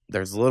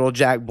there's little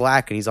Jack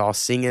Black, and he's all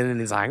singing, and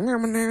he's like,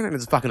 and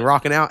it's fucking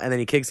rocking out. And then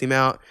he kicks him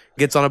out,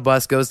 gets on a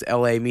bus, goes to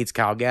L.A., meets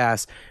Kyle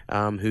Gass,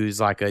 who's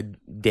like a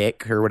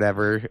dick or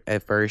whatever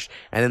at first.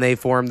 And then they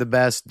form the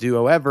best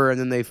duo ever, and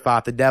then they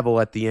fight the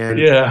devil at the end.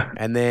 Yeah.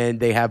 And then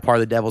they have part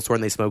of the devil's sword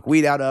and they smoke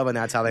weed out of, and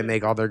that's how they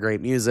make all their great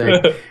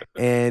music.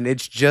 And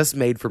it's just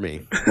made for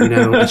me.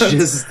 It's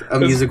just a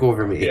musical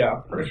for me.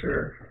 Yeah, for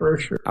sure. For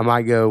sure. I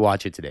might go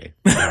watch it today.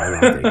 I'm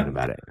not thinking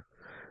about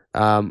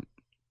it.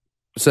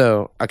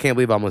 So I can't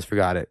believe I almost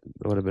forgot it.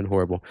 It would have been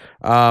horrible.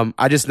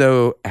 I just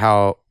know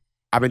how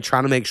I've been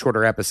trying to make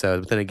shorter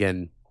episodes, but then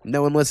again,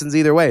 no one listens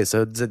either way.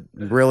 So does it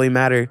really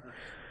matter?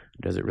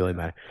 Does it really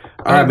matter?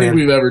 I don't think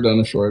we've ever done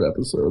a short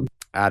episode.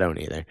 I don't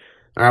either.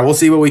 All right, we'll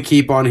see what we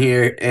keep on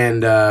here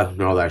and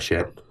all that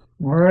shit.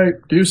 All right,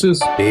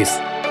 deuces. Peace.